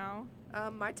listening right now.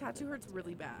 My tattoo hurts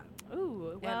really bad.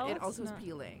 Ooh, well, and it also is not-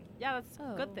 peeling. yeah, that's a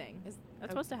Oh. good thing. Is-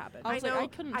 That's supposed to happen. I was like, know, I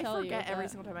couldn't tell you forget every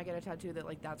that. single time I get a tattoo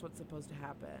that that's what's supposed to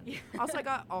happen. Yeah. Also, I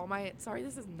got all my. Sorry,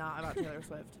 this is not about Taylor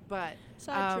Swift, but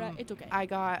Sidetrack. It's okay. I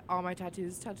got all my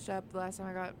tattoos touched up the last time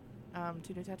I got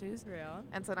 2 new tattoos, Real.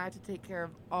 and so now I had to take care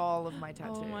of all of my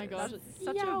tattoos. Oh my gosh. That's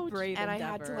such Youch. a brave And I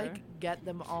endeavor. had to get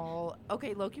them all.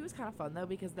 Okay, Loki was kind of fun though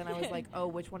because then I was like, oh,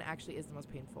 which one actually is the most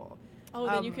painful? Oh,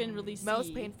 then you can really see.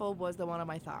 Most painful was the one on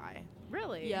my thigh.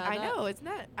 Really? Yeah. I that- know it's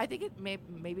not. I think it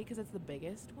maybe because it's the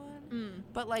biggest one,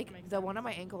 but Makes the sense. one on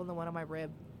my ankle and the one on my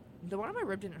rib. The one on my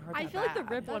rib didn't hurt. I that feel like the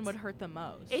bad. rib one That's- would hurt the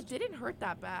most. It didn't hurt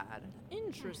that bad.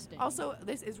 Interesting. Also,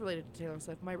 this is related to Taylor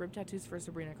Swift. My rib tattoo's for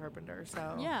Sabrina Carpenter,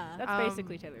 so yeah. That's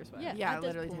basically Taylor Swift. Yeah. yeah, at this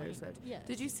literally Taylor point, Swift. yes.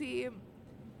 Did you see?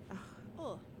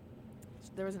 Oh.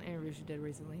 There was an interview she did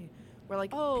recently where Oh.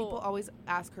 people always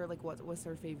ask her what was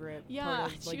her favorite Yeah,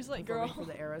 part of she was like, performing "Girl."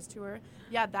 for the Eras tour.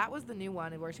 Yeah, that was the new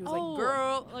one where she was Oh, like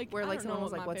girl, where I don't someone know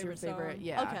was what like my what's your favorite? song.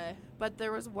 Yeah. Okay. But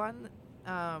there was one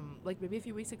maybe a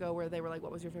few weeks ago where they were like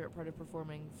what was your favorite part of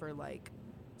performing for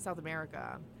South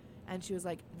America? And she was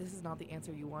like, this is not the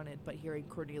answer you wanted, but hearing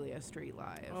Cornelia Street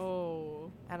live.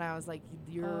 Oh. And I was like,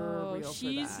 you're Oh, real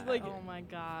she's, for that. like, Oh my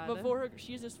god. Before her,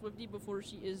 she's a Swiftie before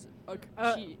she is a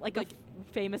a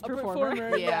famous a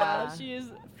performer. Yeah. She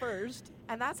is first.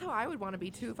 And that's how I would want to be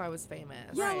too if I was famous.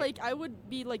 Yeah, Right. I would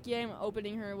be like, yeah, I'm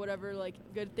opening her, whatever,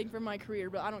 good thing for my career,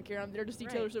 but I don't care. I'm there to see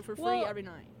Right. Taylor Swift for free Well, every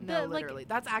night. No, The, like- literally.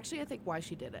 That's actually, I think, why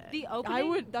she did it. The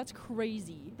opening. That's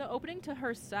crazy. The opening to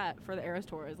her set for the Eras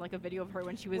tour is like a video of her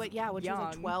when she was when she was young.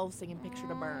 like 12 singing Picture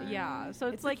to Burn. Yeah, so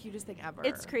It's it's the like cutest thing ever.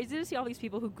 it's crazy to see all these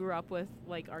people who grew up with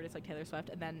artists like Taylor Swift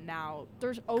and then now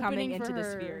There's coming opening into for the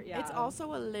her. sphere. Yeah, It's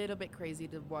also a little bit crazy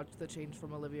to watch the change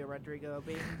from Olivia Rodrigo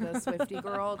being the Swiftie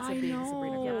girl to I being know.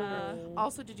 Sabrina Carpenter. Yeah.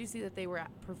 Also, did you see that they were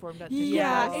performed at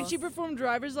Yeah, Tiffany's? and she performed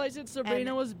Driver's License. Sabrina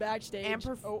And- was backstage. And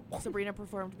Sabrina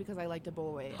performed Because I Liked a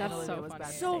Bullweight. That's and Olivia so was funny.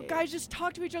 backstage. So, guys, just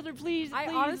talk to each other, please. I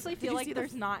please. honestly Did feel you like see the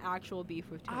there's not actual beef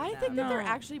with two I of think them. that there No.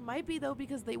 actually might be though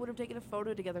because they would have taken a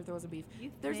photo together if there was a beef.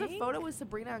 You There's a think? photo with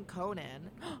Sabrina and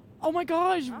Conan. Oh my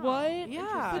gosh, Oh, what?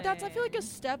 Yeah. But that's, I feel like, a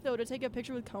interesting. step, though, to take a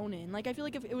picture with Conan. I feel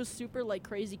like if it was super,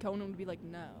 crazy, Conan would be like,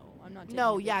 no, I'm not taking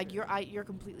No, a yeah, picture. you're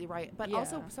completely right. But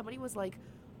also Yeah. somebody was like,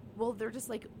 well, they're just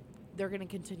they're going to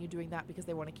continue doing that because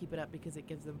they want to keep it up because it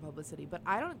gives them publicity. But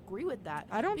I don't agree with that.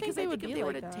 I don't think because they I would think if be they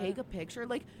were like to that. take a picture,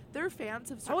 their fans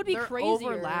have That would be they're crazier.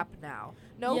 overlap now.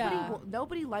 Nobody Yeah.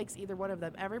 nobody likes either one of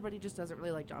them. Everybody just doesn't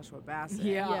really like Joshua Bassett.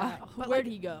 Yeah. Yeah. But, Where'd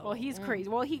he go? Well, he's Mm. crazy.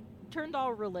 Well, he turned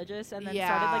all religious and then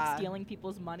Yeah. started stealing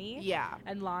people's money Yeah.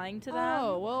 and lying to them.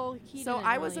 Oh, well, he So didn't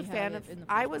I was a really fan have of it in the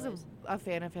I first was place. a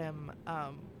fan of him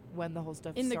when the whole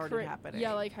stuff in the started happening.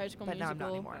 Yeah, High School but now I'm Musical.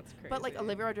 not anymore. That's crazy. But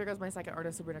Olivia Rodrigo's my second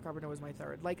artist, Sabrina Carpenter was my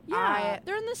third. Yeah,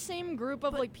 they're in the same group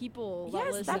of But- people. that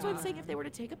Yes, listen that's what to I'm saying. If they them. were to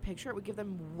take a picture, it would give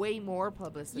them way more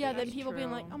publicity. Yeah, then That's people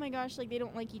being like, true. oh my gosh, they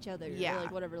don't like each other. Yeah. Or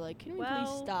whatever. Can we Well,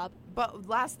 please stop? But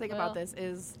last thing Well, about this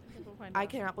is, We'll find I out.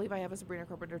 cannot believe I have a Sabrina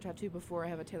Carpenter tattoo before I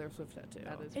have a Taylor Swift tattoo.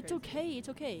 That is It's crazy. okay. It's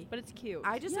okay. But it's cute.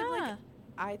 I just am Yeah.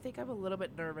 I think I'm a little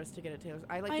bit nervous to get a Taylor.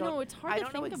 I don't- know, it's hard I to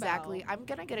don't know think exactly. about. I'm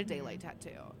gonna get a daylight tattoo,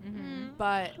 Mm-hmm.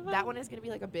 but that one is gonna be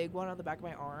a big one on the back of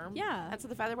my arm. Yeah. And so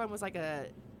the feather one was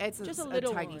it's Just a a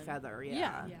little tiny one. feather.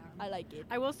 Yeah. Yeah. I like it.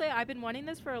 I will say I've been wanting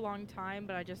this for a long time,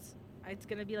 but it's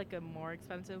gonna be a more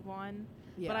expensive one.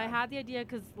 Yeah. But I had the idea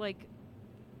because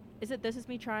is it This Is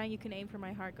Me Trying? You Can Aim for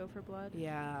My Heart, Go for Blood.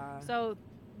 Yeah. So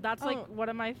that's Oh, one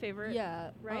of my favorite.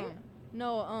 Yeah. right?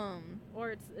 No,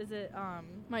 Or is it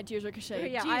My Tears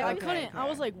Ricochet. Yeah, Gee, I I always- couldn't. Okay, I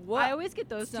was okay. like, what? I always get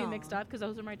those two song? mixed up because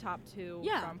those are my top two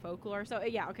Yeah. from folklore. So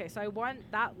yeah, okay. So I want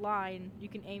that line. You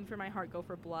can aim for my heart, go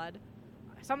for blood.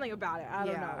 Something about it. I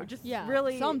don't Yeah. know. Just Yeah,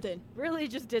 really something. Really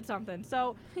just did something.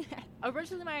 So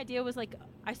originally my idea was like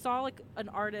I saw like an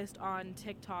artist on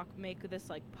TikTok make this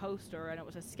like poster and it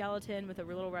was a skeleton with a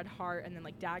little red heart and then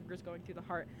like daggers going through the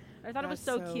heart. I thought it was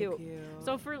so cute.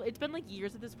 So it's been like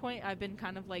years at this point. I've been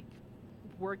kind of like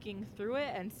working through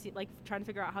it and trying to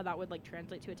figure out how that would like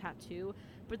translate to a tattoo.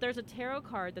 But there's a tarot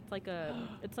card that's like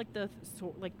it's like the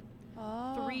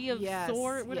three of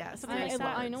sword, something like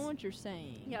that. I know what you're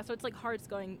saying. Yeah, so it's like hearts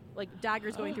going, like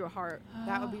daggers going through a heart.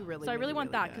 That would be really. So I really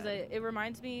want that because because it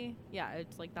reminds me. Yeah,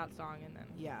 it's like that song and then.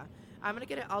 Yeah, I'm gonna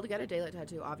get it. I'll get a daylight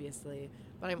tattoo, obviously,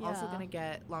 but I'm also Yeah. gonna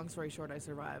get "Long Story Short, I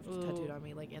Survived" tattooed on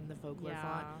me, like in the folklore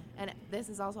font. And this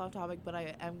is also off topic, but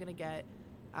I am gonna get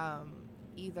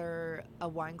either a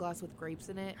wine glass with grapes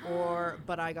in it or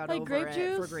 "But I Got Like Over grape It"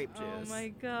 juice? for grape juice. Oh my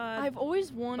god! I've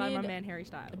always by wanted. my man Harry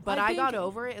Styles. But I I Got think-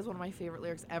 Over It is one of my favorite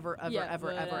lyrics ever, I got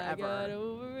ever.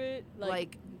 over it.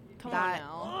 Like come that,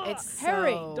 on now. it's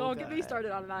Harry, so Don't get me good.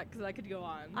 started on that because I could go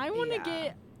on. I want to Yeah.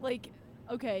 get like,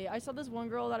 okay, I saw this one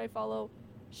girl that I follow.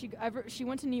 She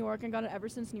went to New York and got an Ever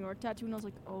Since New York tattoo, and I was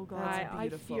like, oh god, That's I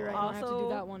beautiful. fear I might have to do Also,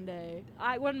 that one day.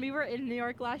 When we were in New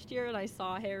York last year and I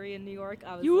saw Harry in New York,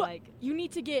 I was You like, you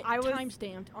need to get I was- time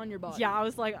stamped on your body. yeah, I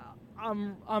was like,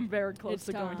 I'm very close It's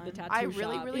to going to the time. tattoo I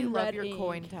really, shop. really in love red your ink.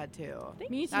 coin tattoo.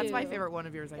 Me too. That's my favorite one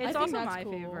of yours. I It's think. also that's my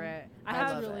cool. favorite. I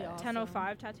That's have really awesome.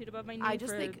 10:05 tattooed above my knee I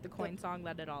just for think the coin song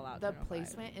Let It All Out. the 10:05.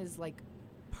 placement is like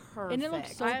perfect. And it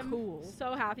looks so I'm cool.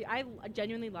 so happy. I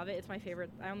genuinely love it. It's my favorite.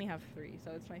 I only have 3,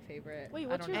 so it's my favorite. Wait, I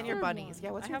what's don't your and know. your third bunnies. one?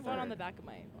 Yeah, what's I your have one on third? the back of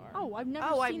my arm. Oh, I've never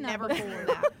Oh, I've seen never that seen before.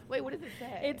 that. Wait, what does it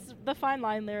say? It's the fine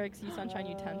line lyrics, "You Sunshine,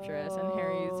 You Temptress," and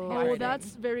Harry's Oh, Oh, handwriting.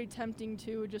 that's very tempting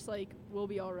too. Just like we'll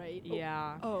be all right.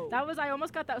 Yeah. Oh. That was. I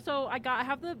almost got that. So I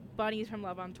have the bunnies from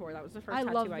Love on Tour. That was the first I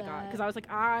tattoo love I got that. because I was like,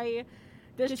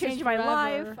 this This is changed my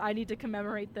life. forever. I need to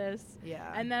commemorate this.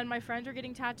 Yeah. And then my friends were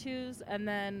getting tattoos, and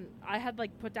then I had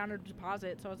like put down a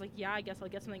deposit, so I was like, yeah, I guess I'll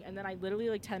get something. And then I literally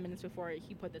like 10 minutes before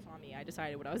he put this on me, I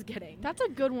decided what I was getting. That's a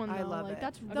good one though. I love like, it.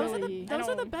 That's Those really. are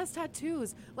the don't- best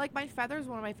tattoos. Like my feather's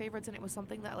one of my favorites, and it was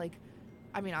something that like,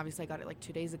 I mean, obviously I got it like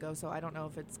 2 days ago, so I don't know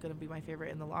if it's gonna be my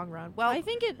favorite in the long run. Well, I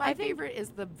think it. my I think, favorite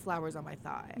is the flowers on my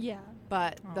thigh. Yeah.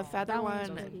 But the Aw, feather that one's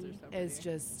one pretty. is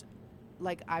just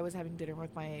like I was having dinner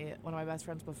with one of my best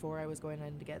friends before I was going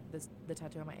in to get the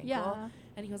tattoo on my ankle, Yeah.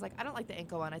 and he was like, "I don't like the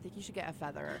ankle one. I think you should get a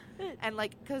feather." And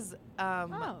like, cause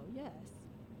Oh yes.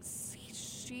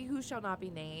 she who shall not be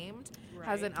named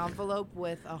has an envelope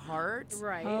with a heart,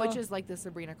 Right. Oh. which is like the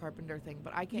Sabrina Carpenter thing.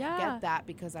 But I can't Yeah. get that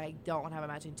because I don't have a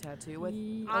matching tattoo with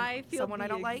I feel someone the I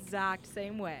don't like. exact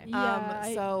same way. Yeah,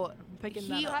 So Picking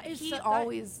he that up. he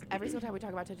always every single time we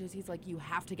talk about tattoos, he's like, "You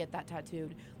have to get that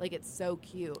tattooed. Like it's so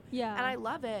cute." Yeah. And I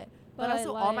love it. But But I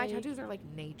also, all my like- tattoos are like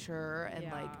nature and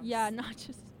Yeah. like. Yeah, not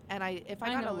just. And if I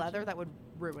I got know a what leather, you- that would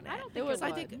ruin it. I don't It think would. it So I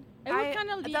would. think It would kind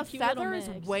of be the a cute little feather is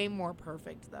mix. way more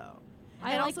perfect though.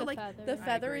 I and like also the like feather. the I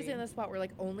feather is agree. in a spot where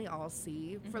like only I'll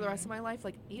see for the rest of my life.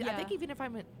 Like I Yeah. think even if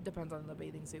I'm depends on the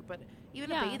bathing suit, but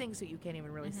even Yeah. a bathing suit you can't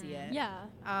even really see it. Yeah.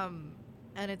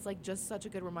 And it's like just such a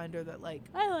good reminder that like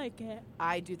I like it.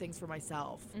 I do things for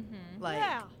myself. Mm-hmm. Like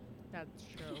That's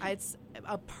true. it's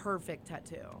a perfect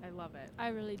tattoo. I love it. I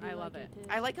really do. I love like it. too.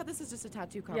 I like how this is just a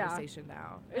tattoo Yeah. conversation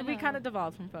now. I We know. kind of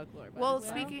devolved from folklore. But Well, it's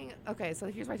speaking, okay, so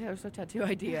here's my Taylor Swift tattoo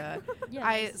idea.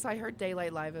 Yes. I heard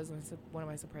Daylight Live as one of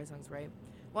my surprise songs, right?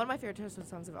 One of my favorite Taylor Swift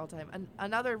songs of all time. And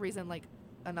another reason, like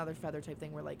another feather type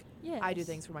thing, where like I do Yes.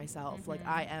 things for myself. Like Mhm.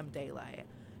 I am Daylight,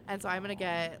 and so I'm gonna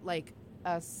get like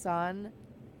a sun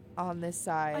on this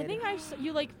side. I think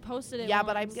you like posted it. Yeah,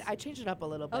 but once. I changed it up a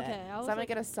little bit. Okay, I so was I'm gonna like-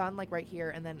 get a sun like right here,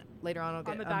 and then later on I'll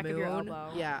get the a back moon. of your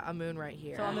elbow. Yeah, a moon right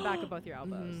here. So on the back of both your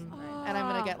elbows. Mhm. Right. And I'm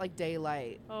gonna get like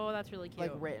daylight Oh, that's really cute.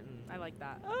 like written. I like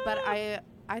that. But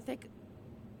I think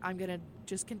I'm gonna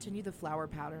just continue the flower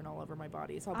pattern all over my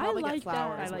body. So I'll I probably like get that.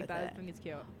 flowers. I like with that. I it. think it's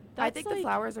cute. I That's think the like-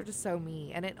 flowers are just so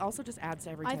me, and it also just adds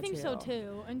to every I tattoo. think so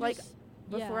too. And Like, just,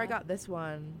 Before I yeah. got this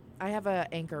one, I have a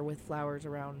anchor with flowers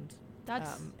around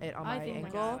That's. it on I my think- Oh my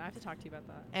ankle. God, I have to talk to you about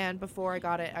that. And before I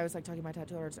got it, I was like talking to my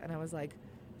tattoo artist, and I was like,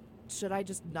 should I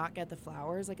just not get the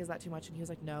flowers? Like, is that too much? And he was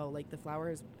like, no, like the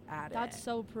flowers add That's it.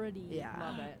 so pretty. Yeah.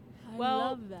 Love it. I Well,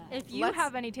 love that. If you Let's-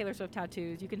 have any Taylor Swift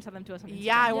tattoos, you can send them to us on Instagram.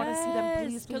 Yeah, I want to see them, Yes,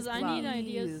 please, 'cause please, I need please.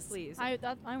 ideas. Please.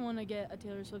 I want to get a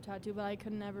Taylor Swift tattoo, but I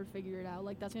could never figure it out.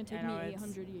 Like that's gonna take I know, me it's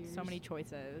 800 years. So many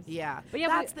choices. Yeah, But yeah,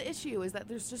 that's the issue, is that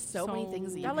there's just so many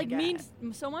things that you that can like get. means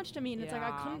so much to me, and it's like I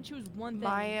Yeah. couldn't choose one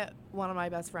thing. One of my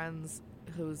best friends,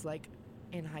 who's like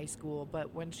in high school,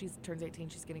 but when she turns 18,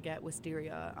 she's gonna get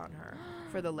wisteria on her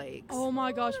for the legs. Oh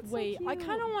my gosh, that's so wait. I cute.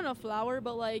 kind of want a flower,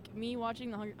 but like me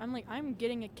watching I'm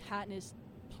getting a Katniss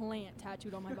plant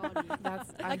tattooed on my body.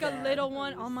 That's like I'm a dead. little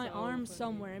one That on is my so arm funny.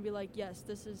 somewhere and be like, yes,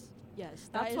 that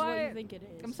That's is why what you think it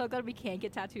is. I'm so glad we can't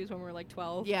get tattoos when we're like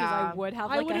 12. Yeah. Because I would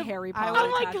have I like a would've- Harry I Potter would-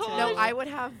 Oh my tattoo. gosh. No, I would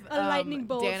have A lightning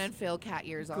bolt. Dan and Phil cat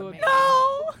ears on Good. me.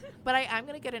 No! But I'm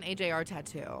gonna get an AJR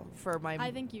tattoo for my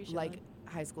I think you should. like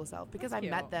high school self because That's I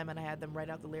met cute. them and I had them write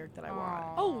out the lyric that I want.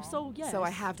 Oh, so yes. So I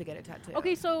have to get a tattoo.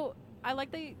 Okay, so I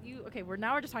like that you. Okay, we're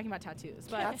just talking about tattoos,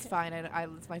 but That's fine.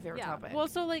 It's my favorite yeah. topic. Well,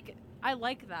 so like I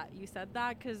like that you said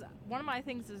that because one of my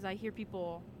things is I hear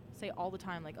people say all the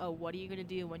time like, "Oh, what are you gonna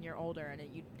do when you're older?" and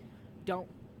you don't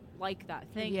like that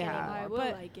thing Yeah. anymore. I will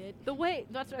but like it. the way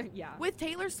that's yeah. with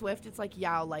Taylor Swift, it's like,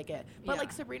 yeah, I'll like it. But Yeah.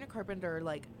 like Sabrina Carpenter,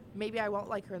 like maybe I won't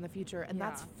like her in the future, and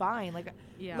that's Yeah. fine. Like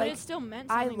yeah. But like, it still meant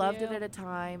I something. loved to it you. at a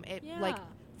time. It Yeah. like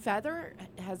Feather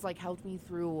has like helped me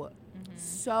through Mhm.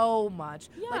 so much.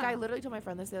 Like Yeah. I literally told my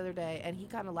friend this the other day, and he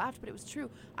kind of laughed, but it was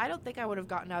true. I don't think I would have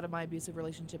gotten out of my abusive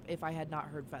relationship if I had not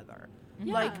heard Feather.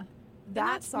 Yeah. Like And that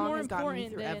that's song more has gotten me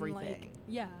important through than, everything. Like,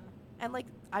 yeah. And like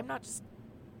I'm not just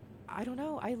I don't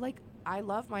know. I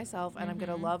love myself, and I'm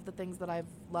gonna Mhm. love the things that I've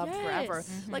loved forever.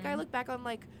 Yes. Like I Mhm. look back on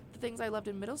like the things I loved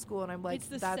in middle school, and I'm like, It's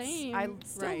the that's same. I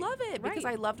still Right. love it because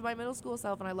Right. I loved my middle school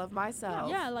self and I love myself.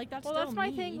 Yeah, like that's Well, still that's my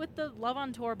me. thing with the Love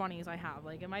on Tour bunnies I have.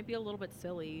 Like, it might be a little bit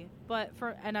silly, but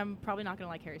and I'm probably not gonna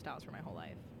like Harry Styles for my whole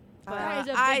life. That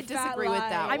is a I big fat disagree with lie.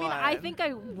 that. I mean, I one. think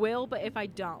I will, but if I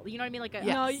don't, you know what I mean? Like, Yeah.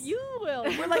 No, Yes. you will.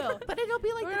 We're you like, will. but it'll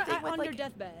be like We're the thing at with on your like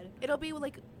deathbed. it'll be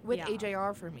like with Yeah.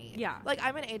 AJR for me. Yeah. Like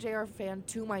I'm an AJR fan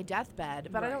to my deathbed,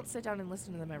 but I Right. don't sit down and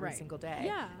listen to them every Right. single day.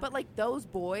 Yeah. But like those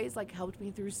boys like helped me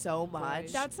through so much.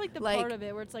 Boys. That's like the Like, part of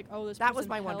it where it's like, oh, this that was person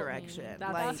my One helped me. Direction.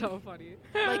 that's like- so funny.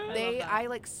 like I they love that. I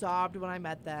like sobbed when I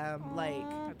met them. Like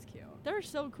Aw. That's cute. They're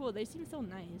so cool. They seem so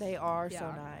nice. they are so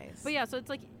Yeah. nice. But yeah, so it's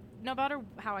like, no matter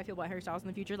how I feel about Harry Styles in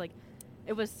the future, like,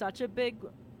 it was such a big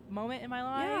moment in my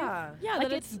life. Yeah. Yeah, Like,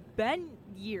 that it's been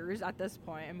years at this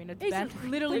point. I mean, it's It's been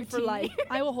literally for 13 life.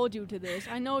 I will hold you to this.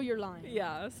 I know you're lying.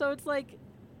 Yeah, so it's like,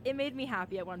 it made me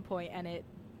happy at one point, and it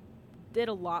did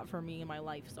a lot for me in my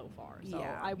life so far. So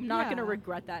Yeah. I'm not gonna Yeah.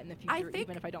 regret that in the I future, think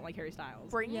even if I don't like Harry Styles.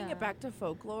 Bringing Yeah. it back to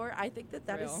folklore, I think that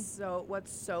Real. is so.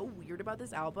 What's so weird about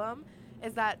this album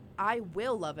is that I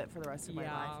will love it for the rest of my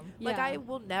Yeah. life. Like Yeah. I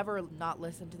will never not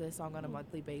listen to this song on a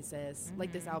monthly basis,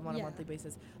 like this Mhm. album on a Yeah. monthly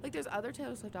basis. Like there's other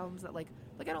Taylor Swift albums that like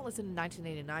I don't listen to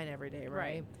 1989 every day, right?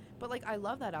 Right. But like I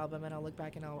love that album, and I'll look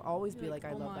back and I'll always be You're like,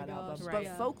 like, I oh love my that gosh, album. right. But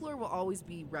Yeah. folklore will always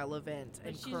be relevant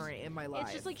and she's- current in my life.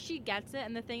 It's just like she gets it,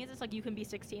 and the thing is, it's like you can be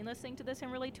 16 listening to this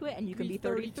and relate to it, and you can Be be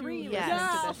 33 32. listening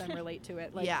Yes. to this and relate to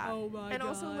it. Like, yeah. Oh my and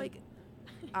also God. like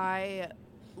I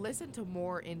listen to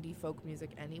more indie folk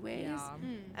music anyways. yeah.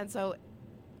 Mm. And so,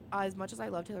 as much as I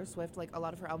love Taylor Swift, like a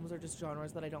lot of her albums are just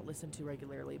genres that I don't listen to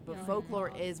regularly. But Yeah. folklore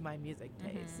is my music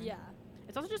taste. Mhm. Yeah.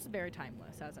 It's also just very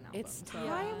timeless as an album. It's so-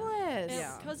 timeless.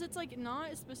 Yeah. Because it's like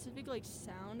not a specific like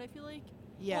sound. I feel like.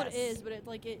 Yes. Well, it is, but it's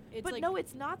like it's but like no,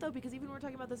 it's not though, because even we were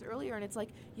talking about this earlier, and it's like,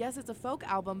 yes, it's a folk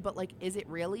album, but like, is it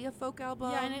really a folk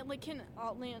album? yeah, and it like can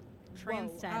outland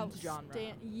Transcend genre.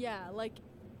 Yeah, like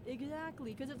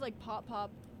exactly because it's like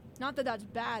pop. Not that that's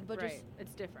bad, but right. just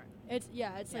It's different. it's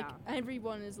it's like Yeah.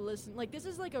 everyone is listening. Like this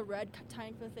is like a red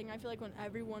type of thing. I feel like when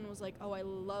everyone was like, "Oh, I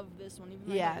love this one," even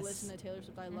though I Yes. don't listen to Taylor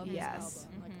Swift, I love Yes. this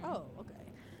album. Mhm. Like, oh, okay.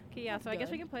 Okay, yeah, That's so I guess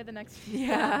we good. can play the next.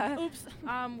 Yeah. Oops.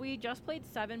 We just played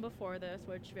 7 before this,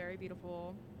 which very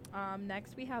beautiful.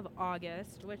 Next we have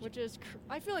August, Which is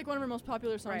I feel like one of her most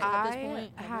popular songs Right. at this I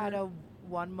point. had ever. a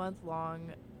 1 month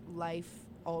long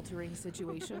life-altering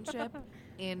situationship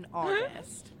in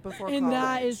August before and college.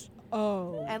 that is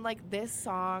and like this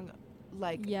song,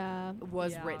 like yeah.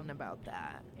 was Yeah. written about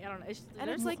that. I don't know. It's And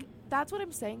it's like that's what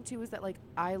I'm saying too, is that like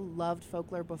I loved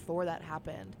folklore before that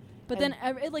happened. But And-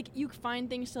 then it, like you find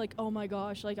things to like, oh my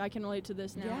gosh, like I can relate to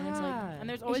this now. And it's like, and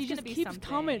there's and always she gonna just be keeps something.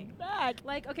 coming back.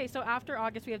 Like, okay, so after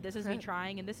August we have This Is Me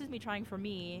Trying, and This Is Me Trying for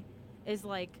me is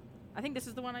like, I think this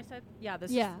is the one I said. Yeah,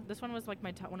 this one was like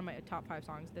one of my top 5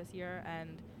 songs this year,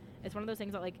 and it's one of those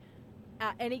things that like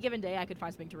at any given day I could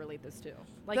find something to relate this to.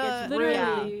 Like The- it's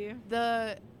Literally.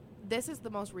 really This is the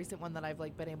most recent one that I've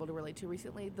like been able to relate to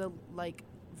recently. The like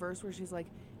verse where she's like,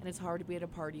 and it's hard to be at a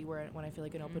party when I feel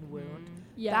like an open wound.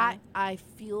 Yeah. That I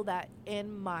feel that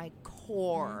in my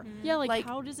core. yeah, like, like-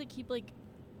 how does it keep like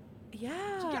Yeah.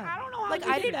 I don't know how Like, to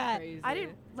I do didn't- that. Crazy. I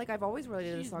didn't like. I've always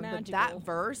related to this She's song, magical. but that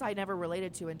verse I never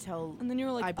related to until And then you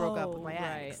were like, I broke up with oh. my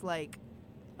ex. right. Like,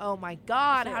 oh my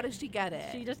god, She- how did she get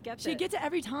it? She just gets She it. gets it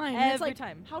every time. And it's Every like,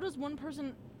 time. How does one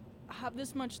person have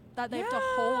this much that they have to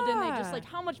hold, and they just like,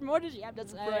 how much more does she have to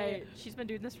say? Right. She's been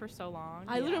doing this for so long.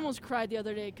 I literally almost cried the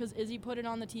other day because Izzy put it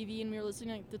on the TV and we were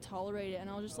listening like, to Tolerate It, and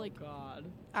I was just like, God.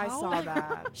 I saw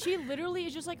that. She literally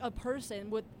is just like a person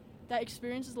with that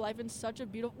experiences life in such a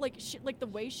beautiful, like, like the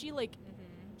way she like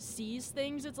sees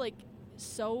things, it's like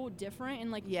so different,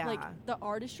 and like the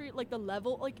artistry, like the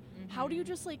level, like how do you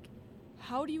just like,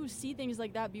 how do you see things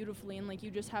like that beautifully, and like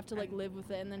you just have to like live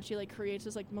with it, and then she like creates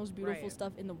this like most beautiful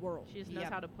stuff in the world. She just knows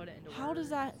how to put it into words. How does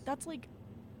that's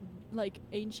like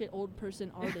ancient old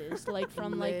person artist, like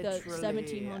from like the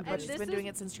 1700s. But she's been doing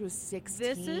it since she was 16.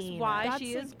 This is why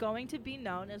she is going to be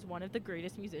known as one of the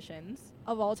greatest musicians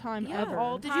of all time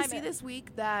ever. Did you see this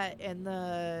week that in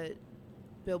the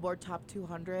Billboard Top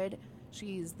 200,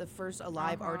 she's the first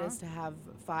alive artist to have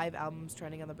 5 albums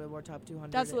trending on the Billboard Top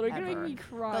 200? That's literally going to make me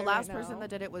cry. The last person that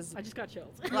did it was... I just got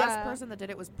chills. The last person that did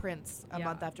it was Prince a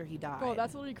month after he died. Bro,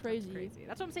 that's literally crazy.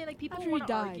 That's what I'm saying. Like, people want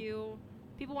to argue.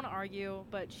 People want to argue,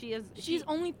 but she's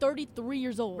only 33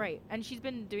 years old. Right, and she's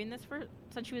been doing this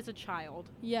since she was a child.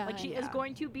 Yeah. Like, she is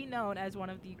going to be known as one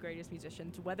of the greatest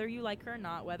musicians, whether you like her or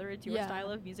not, whether it's your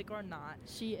style of music or not.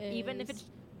 She is. Even if it's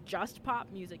just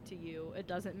pop music to you, it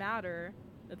doesn't matter.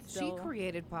 She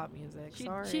created pop music.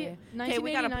 Sorry. Okay,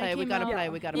 we gotta play. We gotta play.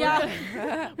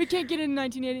 We can't get in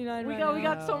 1989. We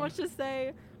got so much to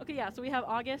say. Okay, so we have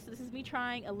August. This is me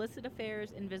trying Illicit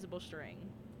Affairs, Invisible String.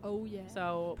 Oh yeah.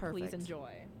 So please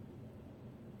enjoy.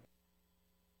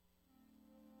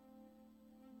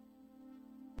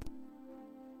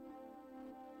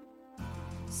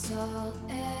 Salt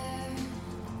air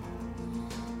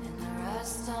and the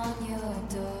rust on your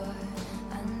door.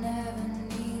 I never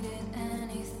needed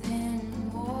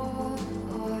anything more,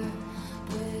 or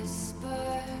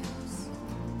whispers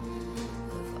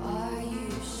of are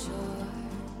you sure?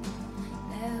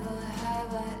 Never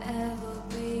have I ever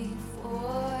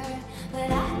before,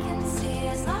 but I can see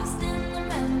it's lost in the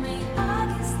memory.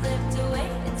 I get slipped away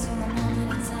into a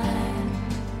moment in time,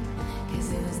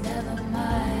 'cause it was never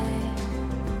mine.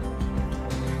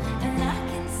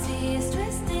 It's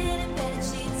twisted in bed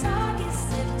sheets, all get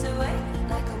slipped away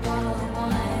like a bottle of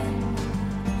wine,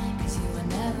 'cause you were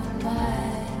never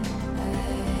mine.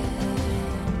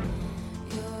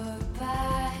 You're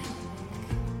back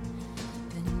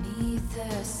beneath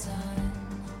the sun,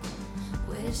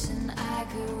 wishing I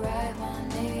could write my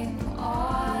name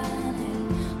on it.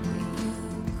 Will you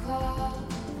call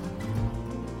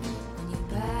when you're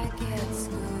back at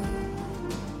school?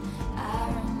 I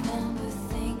remember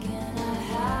thinking I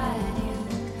had you,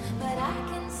 but I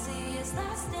can see it's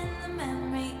lost in the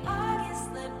memory. I get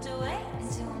slipped away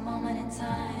into a moment in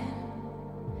time,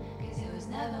 'cause it was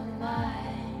never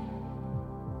mine.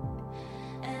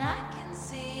 And I can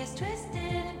see it's twisted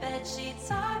in bed sheets.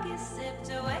 I get slipped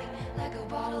away like a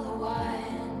bottle of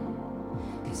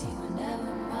wine, 'cause you were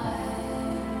never mine.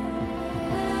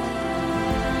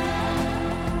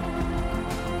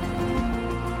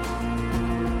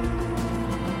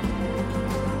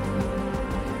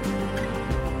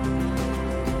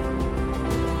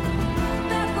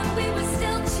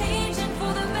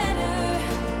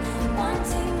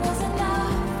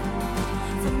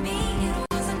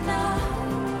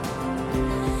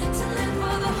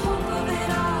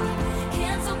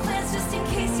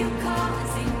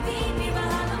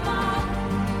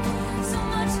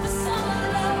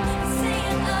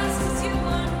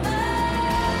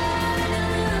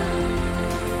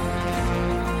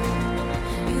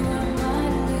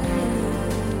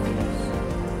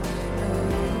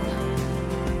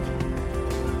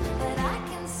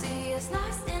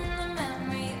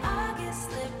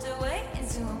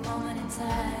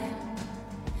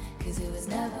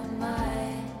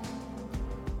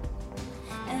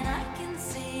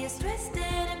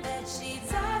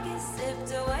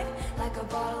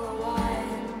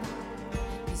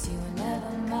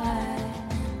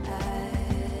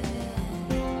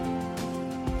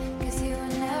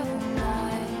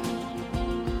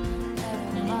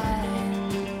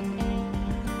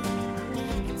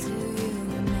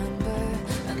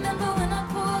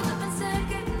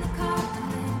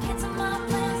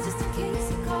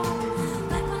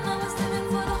 Living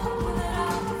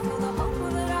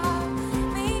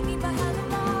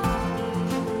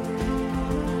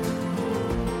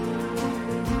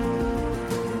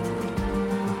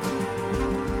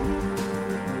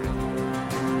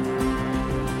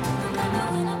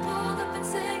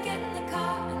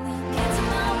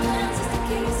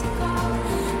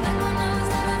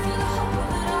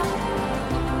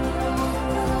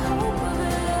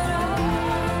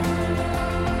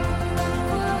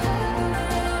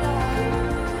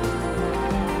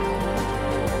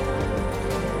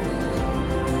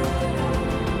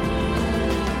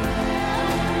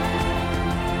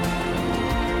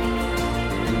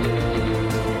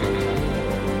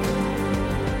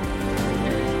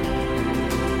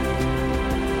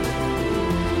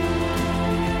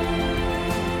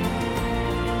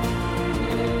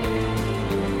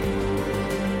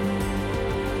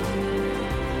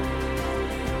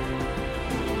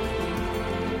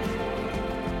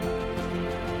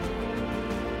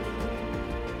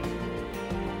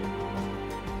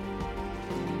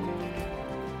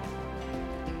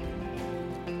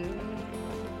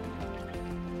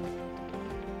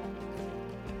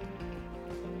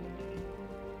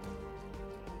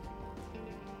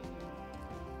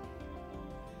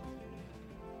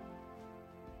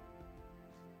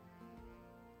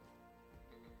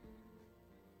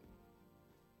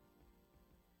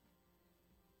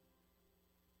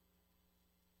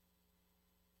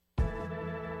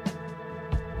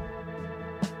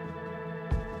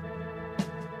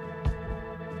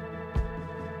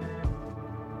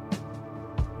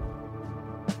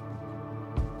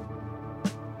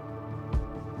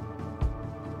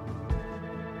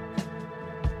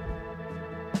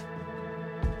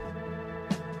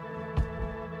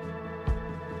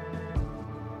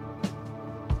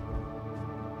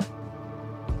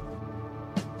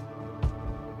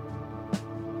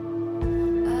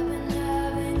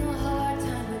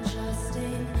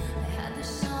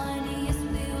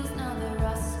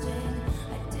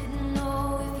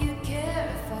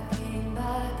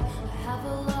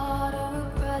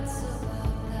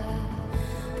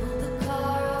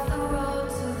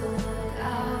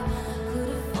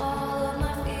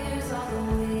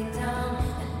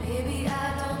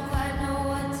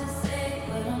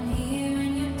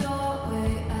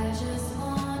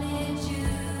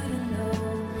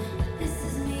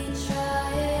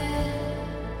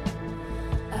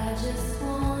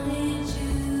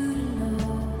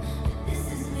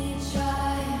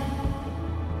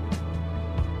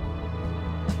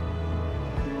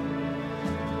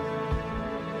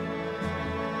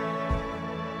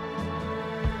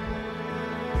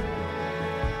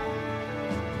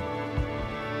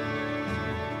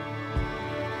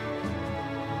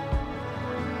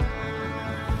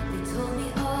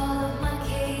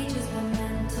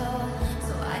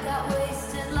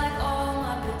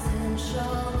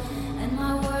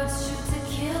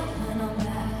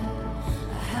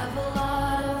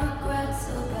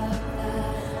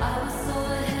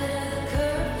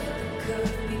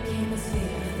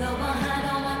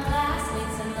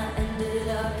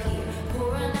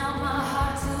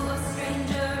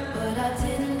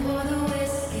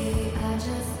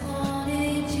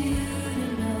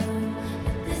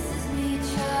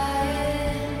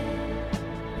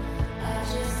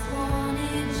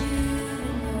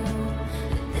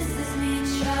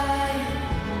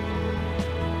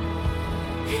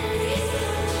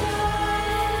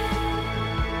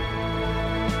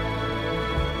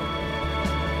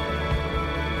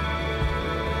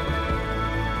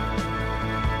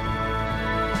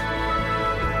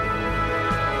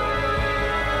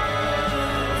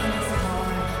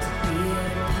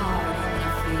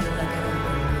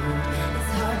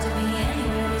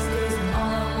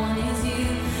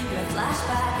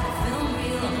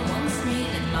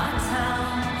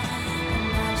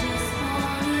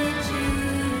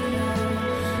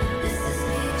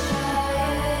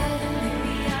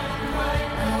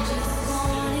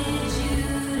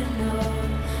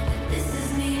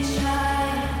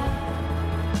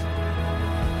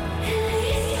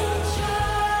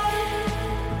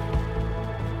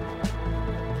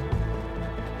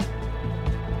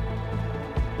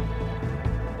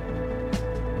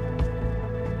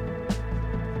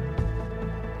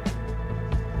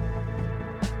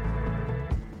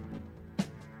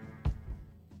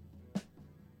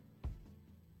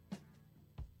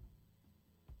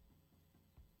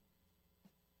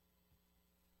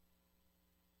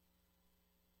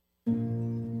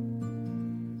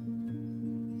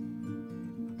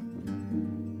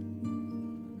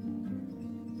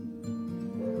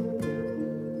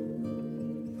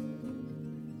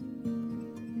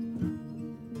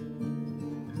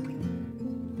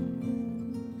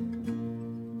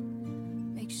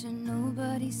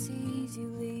sees you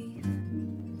leave.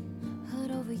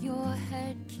 Hood over your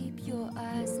head, keep your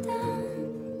eyes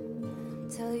down.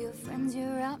 Tell your friends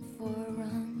you're out for a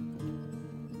run.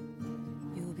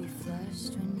 You'll be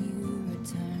flushed when you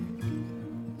return.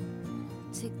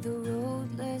 Take the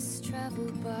road less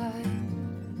traveled by.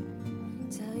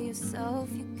 Tell yourself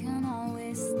you can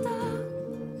always stop.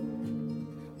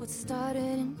 What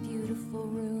started in beautiful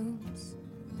rooms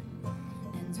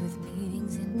ends with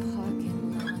meetings in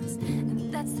parking lots.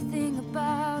 And that's the thing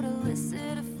about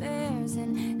illicit affairs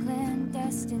and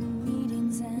clandestine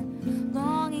meetings and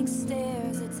long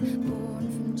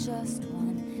just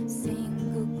one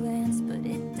single glance, but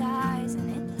it dies and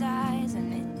it dies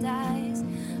and it dies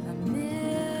a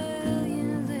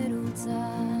million little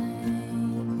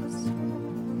times.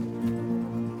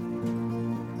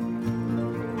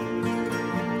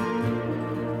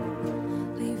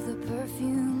 Leave the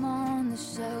perfume on the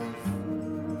shelf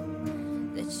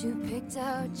that you picked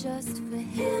out just for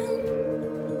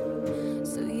him,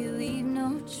 so you leave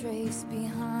no trace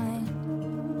behind,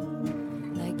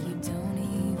 like you don't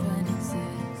even exist.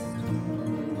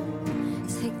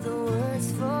 Take the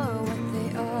words for what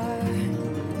they are,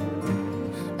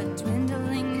 a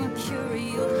dwindling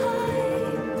mercurial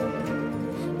high,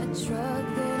 a drug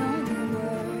that only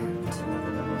worked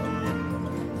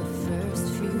the first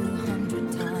few hundred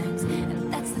times.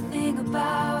 And that's the thing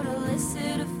about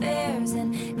illicit affairs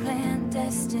and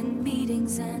clandestine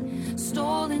meetings and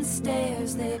stolen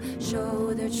stares. They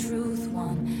show their truth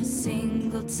one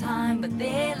single time, but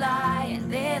they lie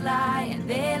and they lie and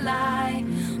they lie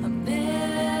a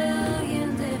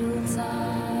million little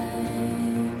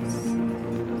times.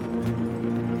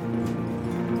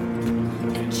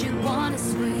 And you wanna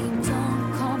scream,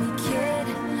 don't call me kid,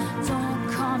 don't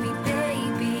call me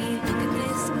baby. Look at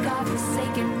this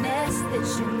godforsaken mess that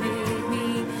you made me.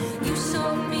 You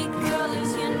showed me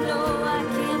colors you know I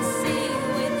can't see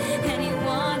with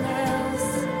anyone else.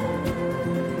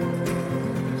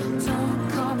 Don't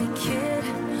call me kid,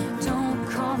 don't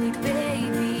call me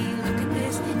baby. Look at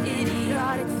this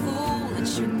idiotic fool that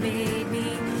you made me.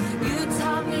 You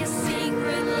taught me a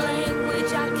secret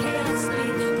language I can't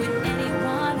speak with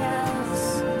anyone else.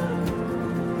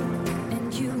 And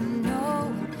you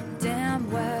know damn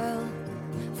well,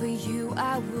 for you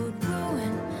I would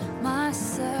ruin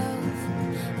myself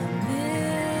a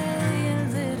million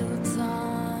little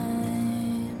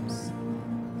times.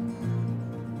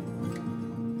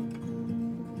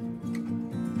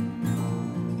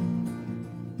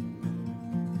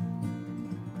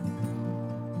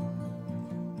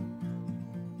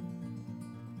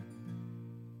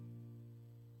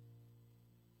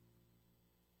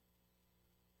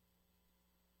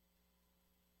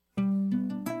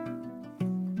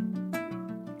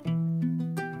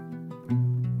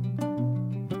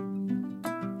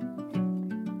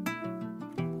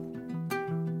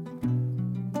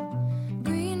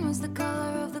 Green was the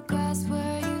color of the grass where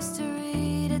I used to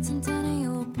read at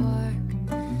Centennial Park.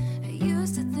 I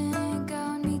used to think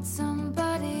I would meet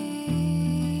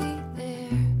somebody there.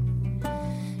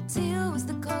 Teal was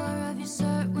the color of your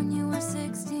shirt when you were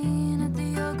 16 at the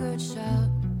yogurt shop.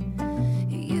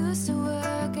 You used to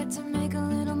work at to make a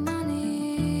little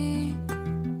money.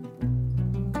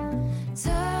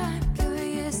 Time,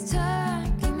 curious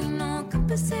time, give me no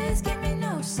compasses, give me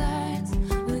no signs.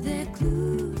 Were there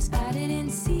clues I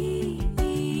didn't see?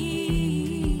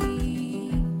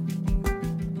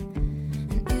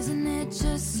 And isn't it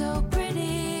just so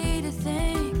pretty to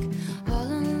think all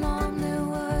along there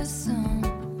was some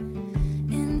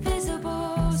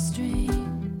invisible string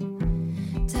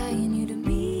tying you to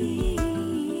me?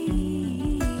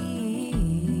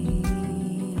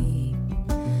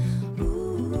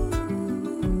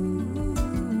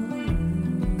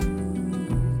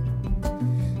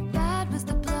 That was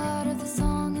the blood of the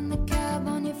song in the cab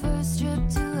on your first trip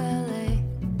to LA.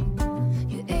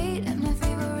 You ate at my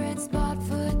favorite spot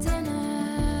for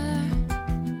dinner.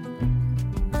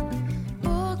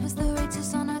 Bold was the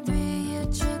waitress on our 3-year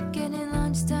trip, getting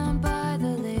lunch down by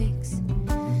the lakes.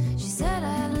 She said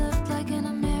I looked like an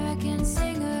American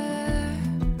singer.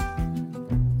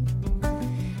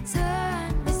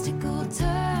 Time, mystical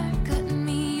time, cutting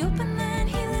me open then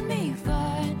healing me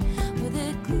fine. Were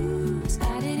there clues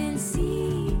I didn't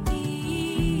see?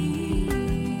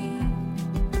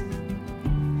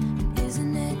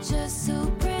 Isn't it just so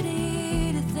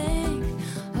pretty to think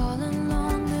all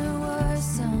along there was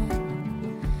some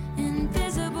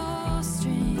invisible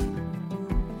string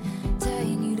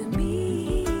tying you to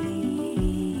me?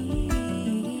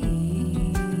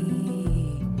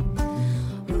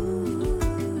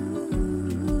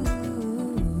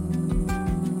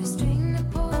 A string that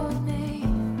pulled me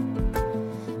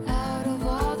out of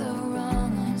all the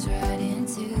wrong lines right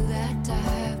into that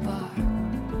dive bar.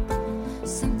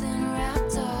 Something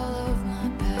wrapped all of my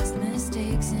past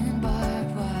mistakes in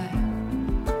barbed wire.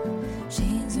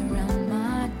 Chains around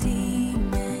my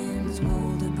demons,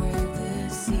 wool to brave the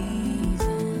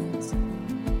seasons.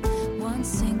 One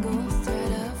single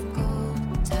thread of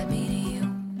gold tied me to you.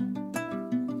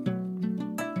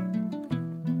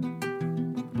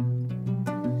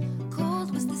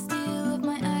 Cold was the steel of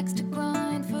my axe to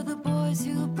grind for the boys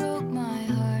who broke my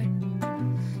heart.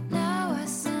 Now I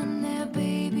send their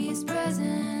babies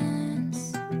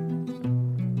presents.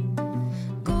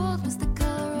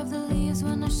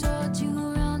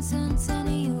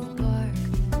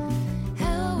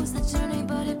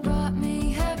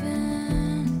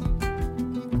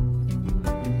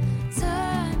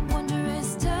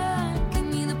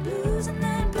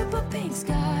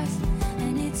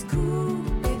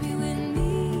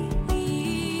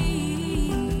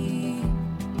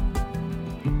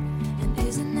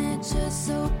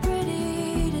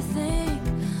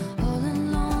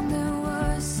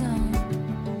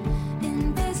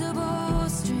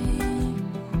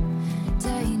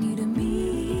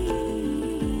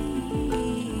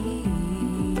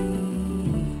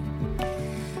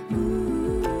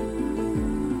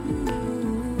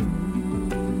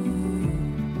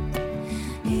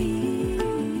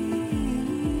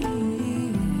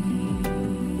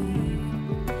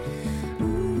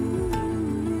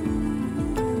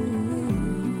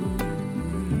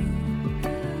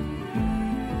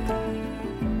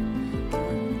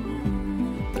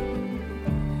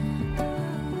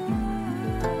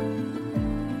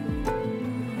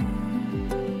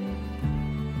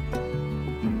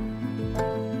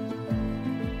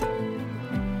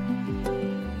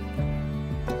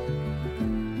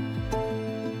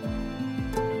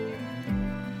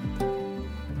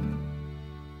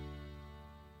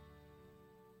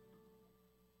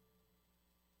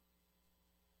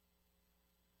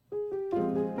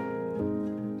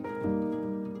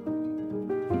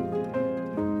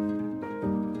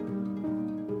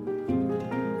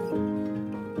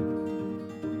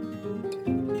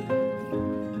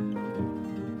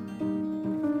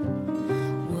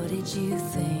 did you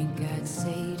think I'd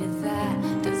say to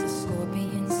that? Does a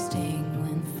scorpion sting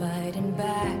when fighting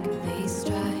back? They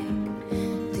strike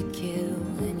to kill,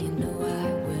 and you know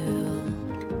I will.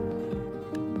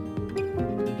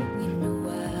 You know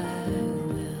I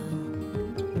will.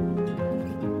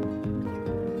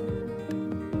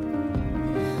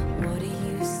 What do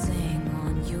you sing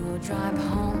on your drive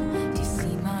home? Do you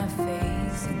see my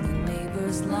face in the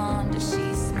neighbor's lawn? Does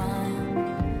she smile?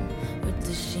 Or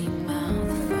does she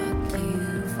mouth fuck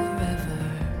you forever?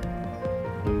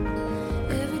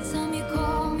 Every time you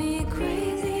call me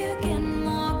crazy, you're getting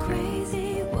more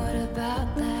crazy. What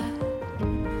about that?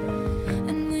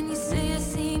 And when you say I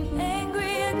seem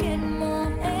angry, you're getting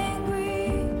more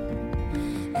angry.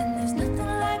 And there's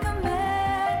nothing like a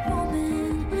mad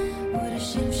woman. What a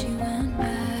shame she went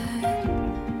bad.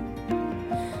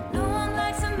 No one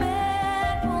likes a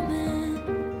mad woman.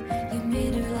 You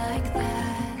made her like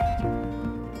that.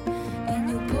 And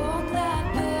you poke that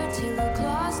bear till the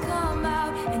claws come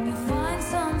out, and you find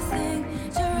something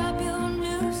to wrap your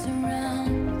noose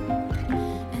around.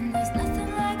 And there's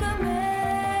nothing like a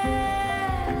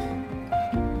mad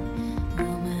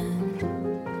woman.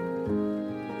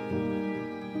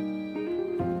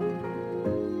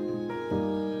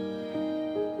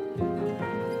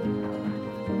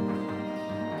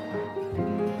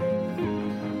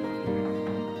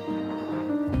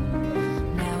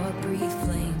 Now I breathe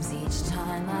flames each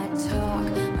time I talk.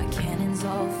 My cannon's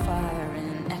all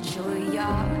firing at your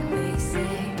yacht. They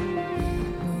say,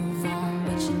 move on,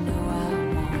 but you know I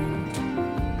won't.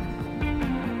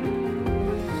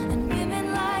 And women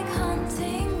like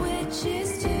hunting witches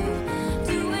too,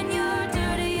 doing your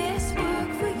dirtiest work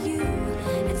for you.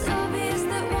 It's obvious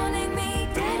that wanting me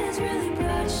dead has really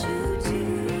brought you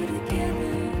two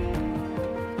together.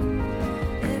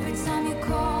 Every time you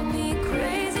call me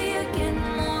crazy, you're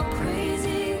getting more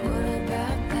crazy. What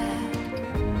about that?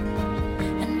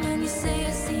 And when you say I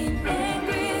seem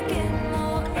angry, you're getting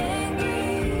more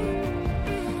angry.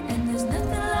 And there's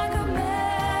nothing like a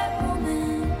mad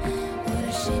woman. What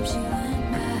a shame she went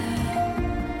bad.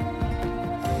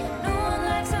 No one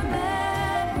likes a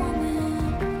mad woman.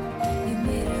 You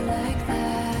made her like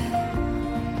that.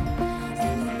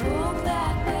 And you poke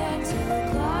that bear till the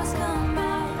claws come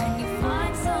out, and you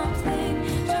find something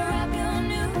to wrap your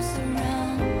noose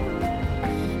around.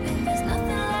 And there's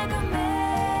nothing like a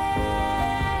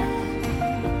mad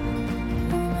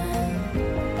woman.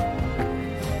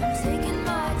 I'm taking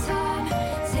my time,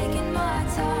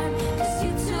 'cause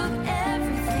you took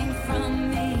everything from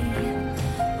me.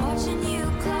 Watching you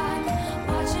climb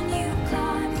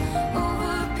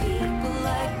over people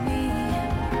like me.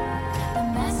 The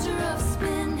master of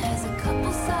spin has a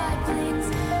couple side flings.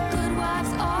 Good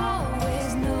wives always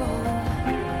know.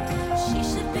 She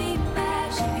should be mad,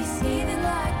 should be seething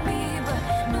like me, but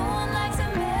no one likes a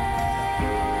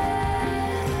mad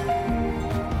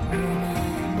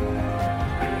woman.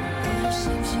 What a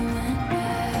shame she went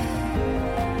bad.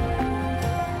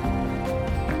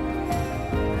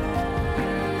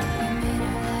 You made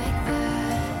her like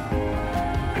that.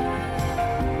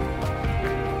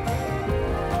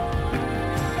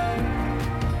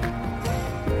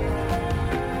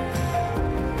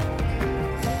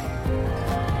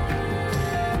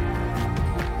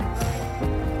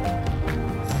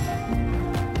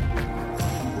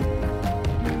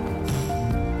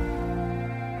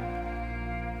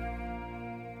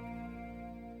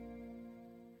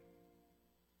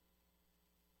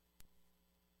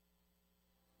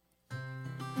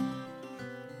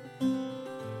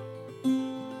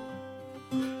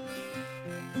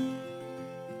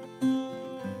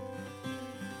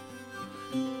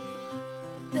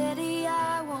 Betty,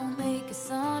 I won't make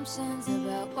assumptions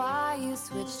about why you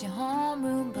switched your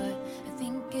homeroom, but I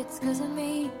think it's 'cause of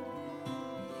me.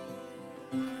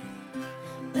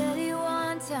 Betty,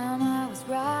 one time I was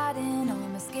riding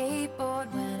on my skateboard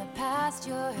when I passed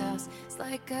your house. It's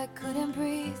like I couldn't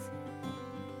breathe.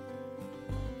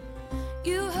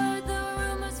 You heard the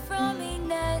rumors from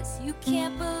Inez. You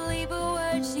can't believe a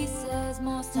word she says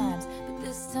most times, but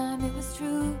this time it was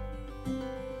true.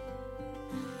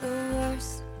 The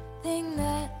worst thing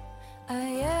that I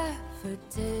ever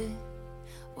did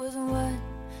was what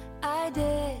I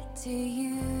did to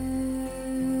you.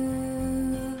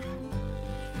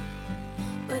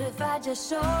 But if I just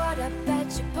showed up at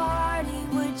your party,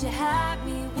 would you have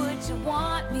me? Would you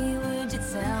want me? Would you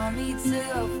tell me to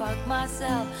go fuck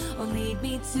myself or lead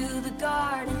me to the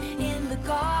garden? In the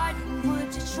garden, would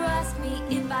you trust me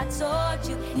if I told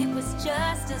you it was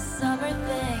just a summer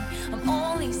thing? I'm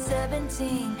only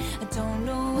 17, I don't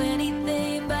know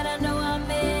anything, but I know I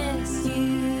miss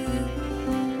you.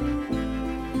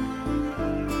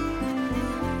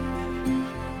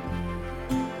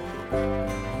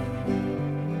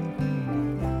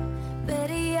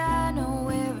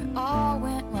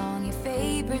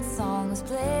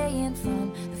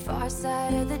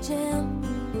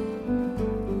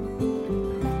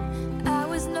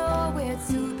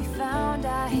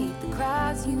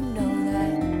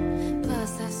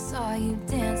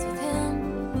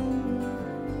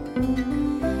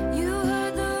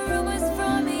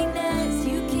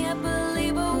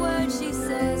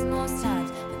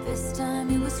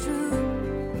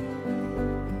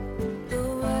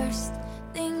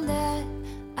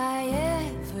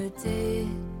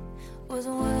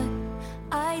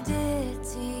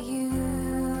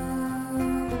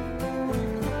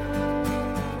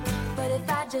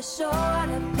 just showed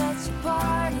up at your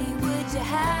party. Would you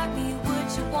have me?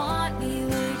 Would you want me?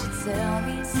 Would you tell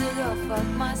me to go fuck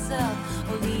myself?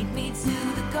 Or lead me to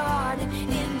the garden?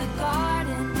 In the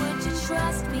garden, would you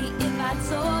trust me if I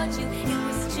told you it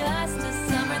was just a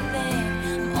summer thing?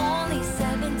 I'm only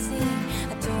 17,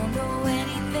 I don't know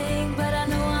anything, but I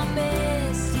know I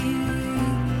miss you.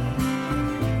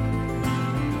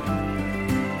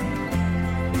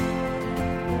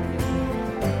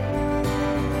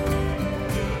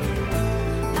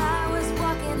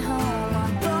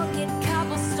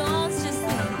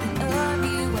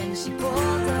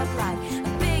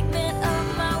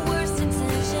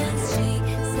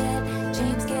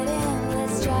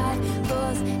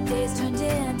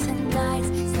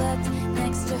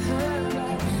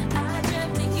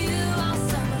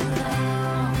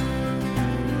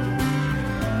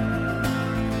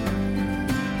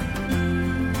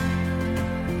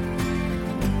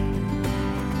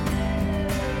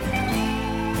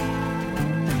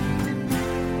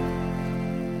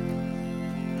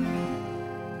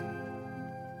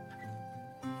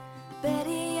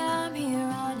 Betty, I'm here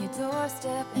on your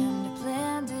doorstep, and I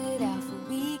planned it out for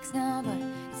weeks now, but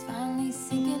it's finally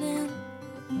sinking in.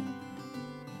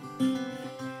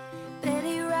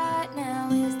 Betty, right now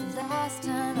is the last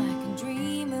time I can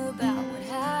dream about what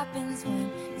happens when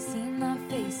you see my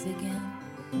face again.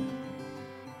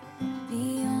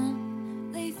 The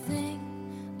only thing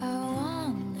I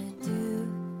wanna do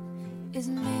is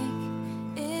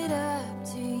make it up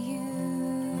to you.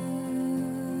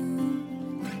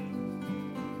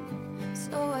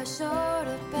 So I showed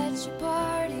up at your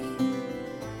party.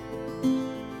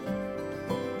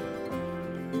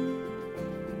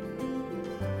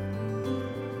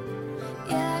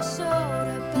 Yeah, I showed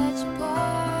up at your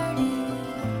party.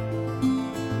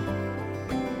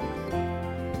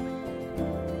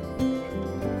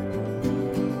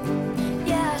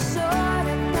 Yeah, I showed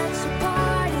up at your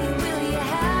party. Will you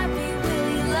have me? Will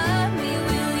you love me?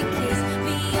 Will you kiss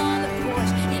me on the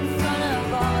porch in front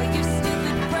of all your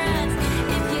stupid friends?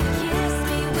 If you kiss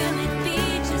me, will it be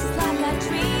just like I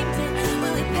dreamed it?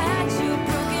 Will it patch your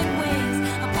broken wings?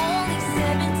 I'm only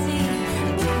 17,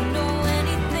 I don't know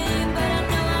anything, but I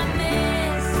know I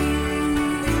miss you.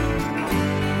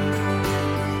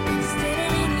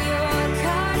 Sitting in your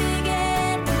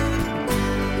cardigan,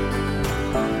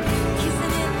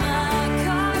 kissing in my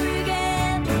car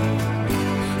again.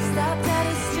 Stopped at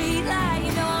a street light,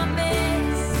 you know I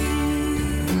miss you.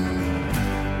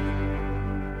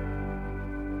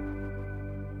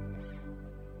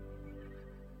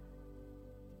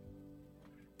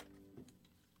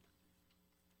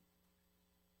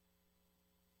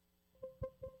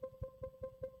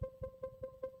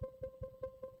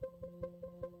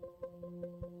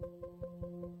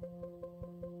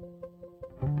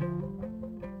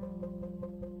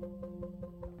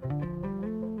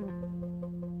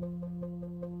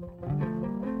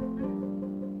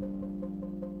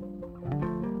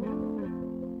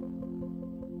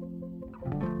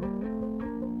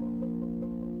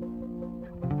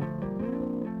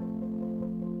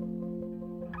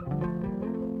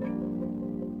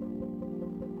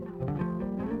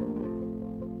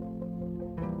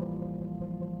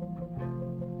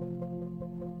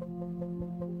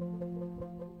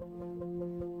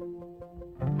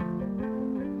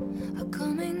 A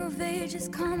coming of age is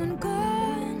come and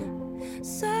gone.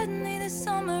 Suddenly this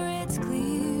summer it's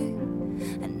clear.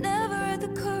 I never had the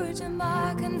courage in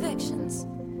my convictions,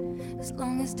 as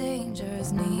long as danger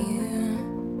is near.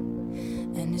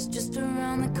 And it's just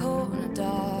around the corner,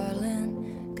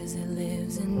 darling, 'cause it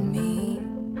lives in me.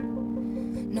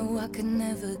 No, I could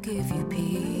never give you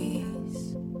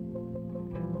peace.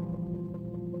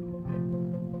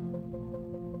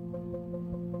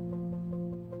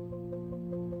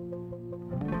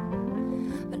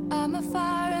 But I'm a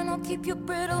fire and I'll keep your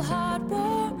brittle heart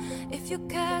warm. If your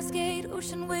Cascade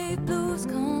ocean wave blues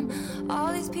come,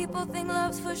 all these people think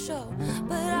love's for show,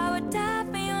 but I would die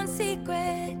for you in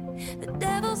secret. The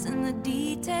devil's in the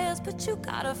details, but you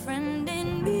got a friend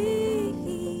in me.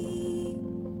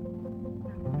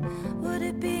 Would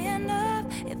it be enough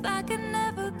if I could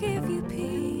never give you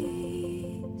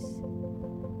peace?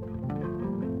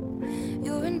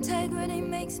 Your integrity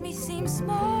makes me seem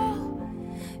small.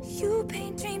 You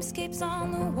paint dreamscapes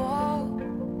on the wall.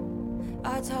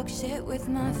 I talk shit with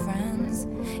my friends.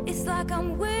 It's like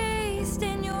I'm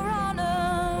wasting your honor.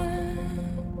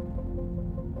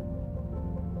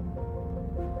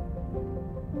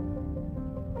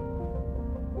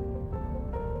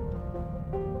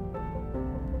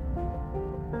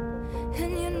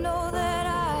 And you know that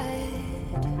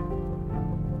I'd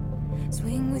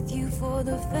swing with with you for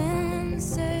the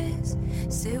fences,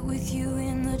 sit with you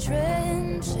in the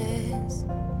trenches,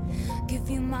 give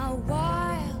you my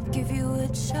wild, give you a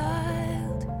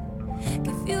child,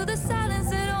 give you the silence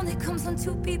that only comes when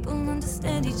two people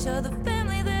understand each other,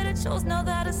 family that I chose, now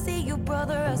that I see your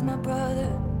brother as my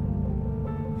brother.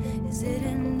 Is it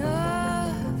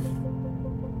enough?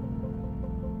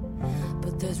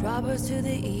 But there's robbers to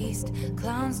the east,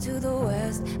 clowns to the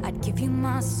west. I'd give you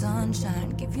my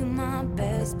sunshine, give you my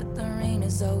best, but the rain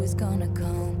is always gonna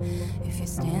come if you're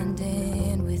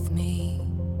standing with me.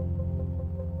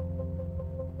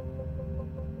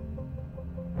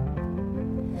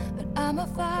 But I'm a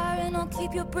fire and I'll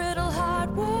keep your brittle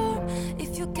heart warm.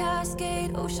 If your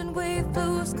cascade ocean wave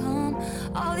blues come,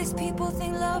 all these people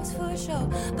think love's for show,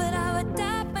 but I would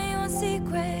die for your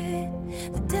secret.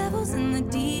 The devil's in the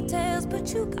details,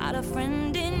 but you got a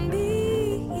friend in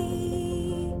me.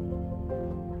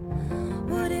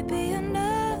 Would it be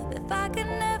enough if I could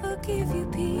never give you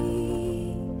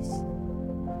peace?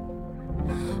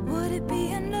 Would it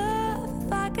be enough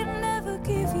if I could never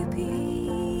give you peace?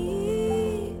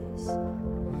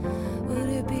 Would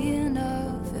it be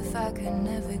enough if I could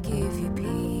never give you peace?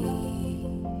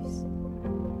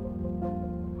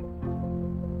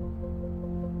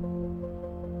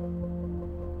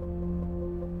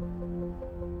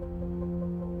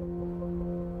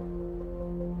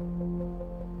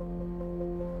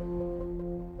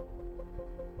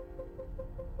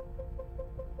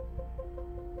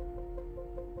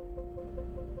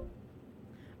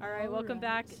 Welcome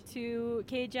back to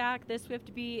K-Jack, This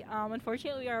Swift Beat.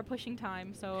 Unfortunately, we are pushing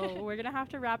time, so we're going to have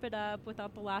to wrap it up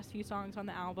without the last few songs on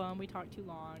the album. We talked too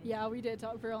long. Yeah, we did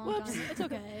talk for a long time. It's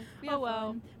okay. Oh,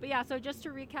 well. But yeah, so just to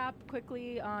recap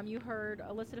quickly, you heard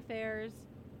Illicit Affairs,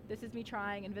 This Is Me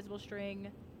Trying, Invisible String,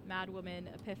 Mad Woman,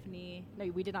 Epiphany. No,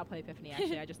 we did not play Epiphany,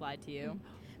 actually. I just lied to you.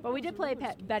 But we did play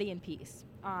Betty and Peace,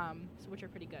 which are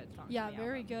pretty good songs. Yeah,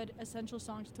 very good essential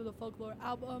songs to the Folklore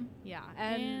album. Yeah,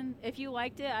 and if you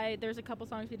liked it, there's a couple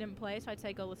songs we didn't play, so I'd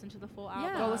say go listen to the full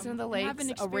album. Yeah. Go listen to the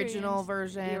Lakes original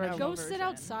version. Go sit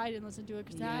outside and listen to it,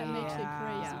 because that makes it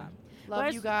crazy. Yeah.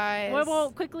 Love you guys.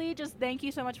 Well, quickly, just thank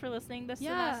you so much for listening this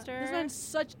semester. It's been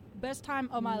such best time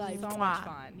of my life. So much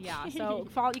fun. Yeah. So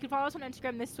you can follow us on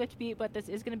Instagram, This Swift Beat, but this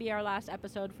is going to be our last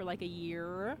episode for like a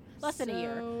year, less than a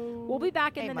year. We'll be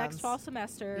back in the next fall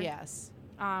semester. Yes.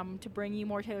 To bring you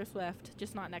more Taylor Swift,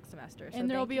 just not next semester. So and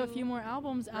there'll be a few more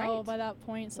albums out by that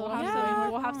point, so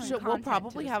we'll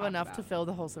probably have enough to fill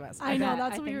the whole semester. I know,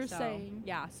 that's what we were saying.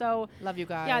 Yeah, so love you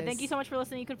guys. Yeah, thank you so much for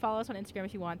listening. You can follow us on Instagram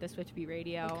if you want, This Swift Beat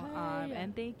Radio. Okay.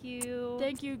 And thank you.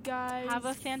 Thank you, guys. Have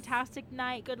a fantastic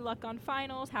night. Good luck on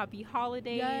finals. Happy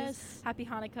holidays. Yes. Happy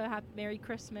Hanukkah. Merry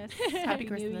Christmas. Happy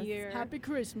New Year. Happy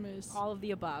Christmas. All of the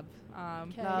above. Love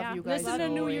you guys. Listen to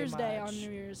New Year's much. Day on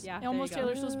New Year's. Yeah, almost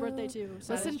Taylor Swift's birthday too.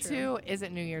 So listen to Is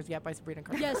It New Year's Yet by Sabrina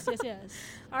Carpenter. Yes.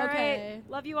 All right.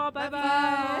 Love you all. Bye-bye.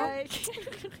 Bye.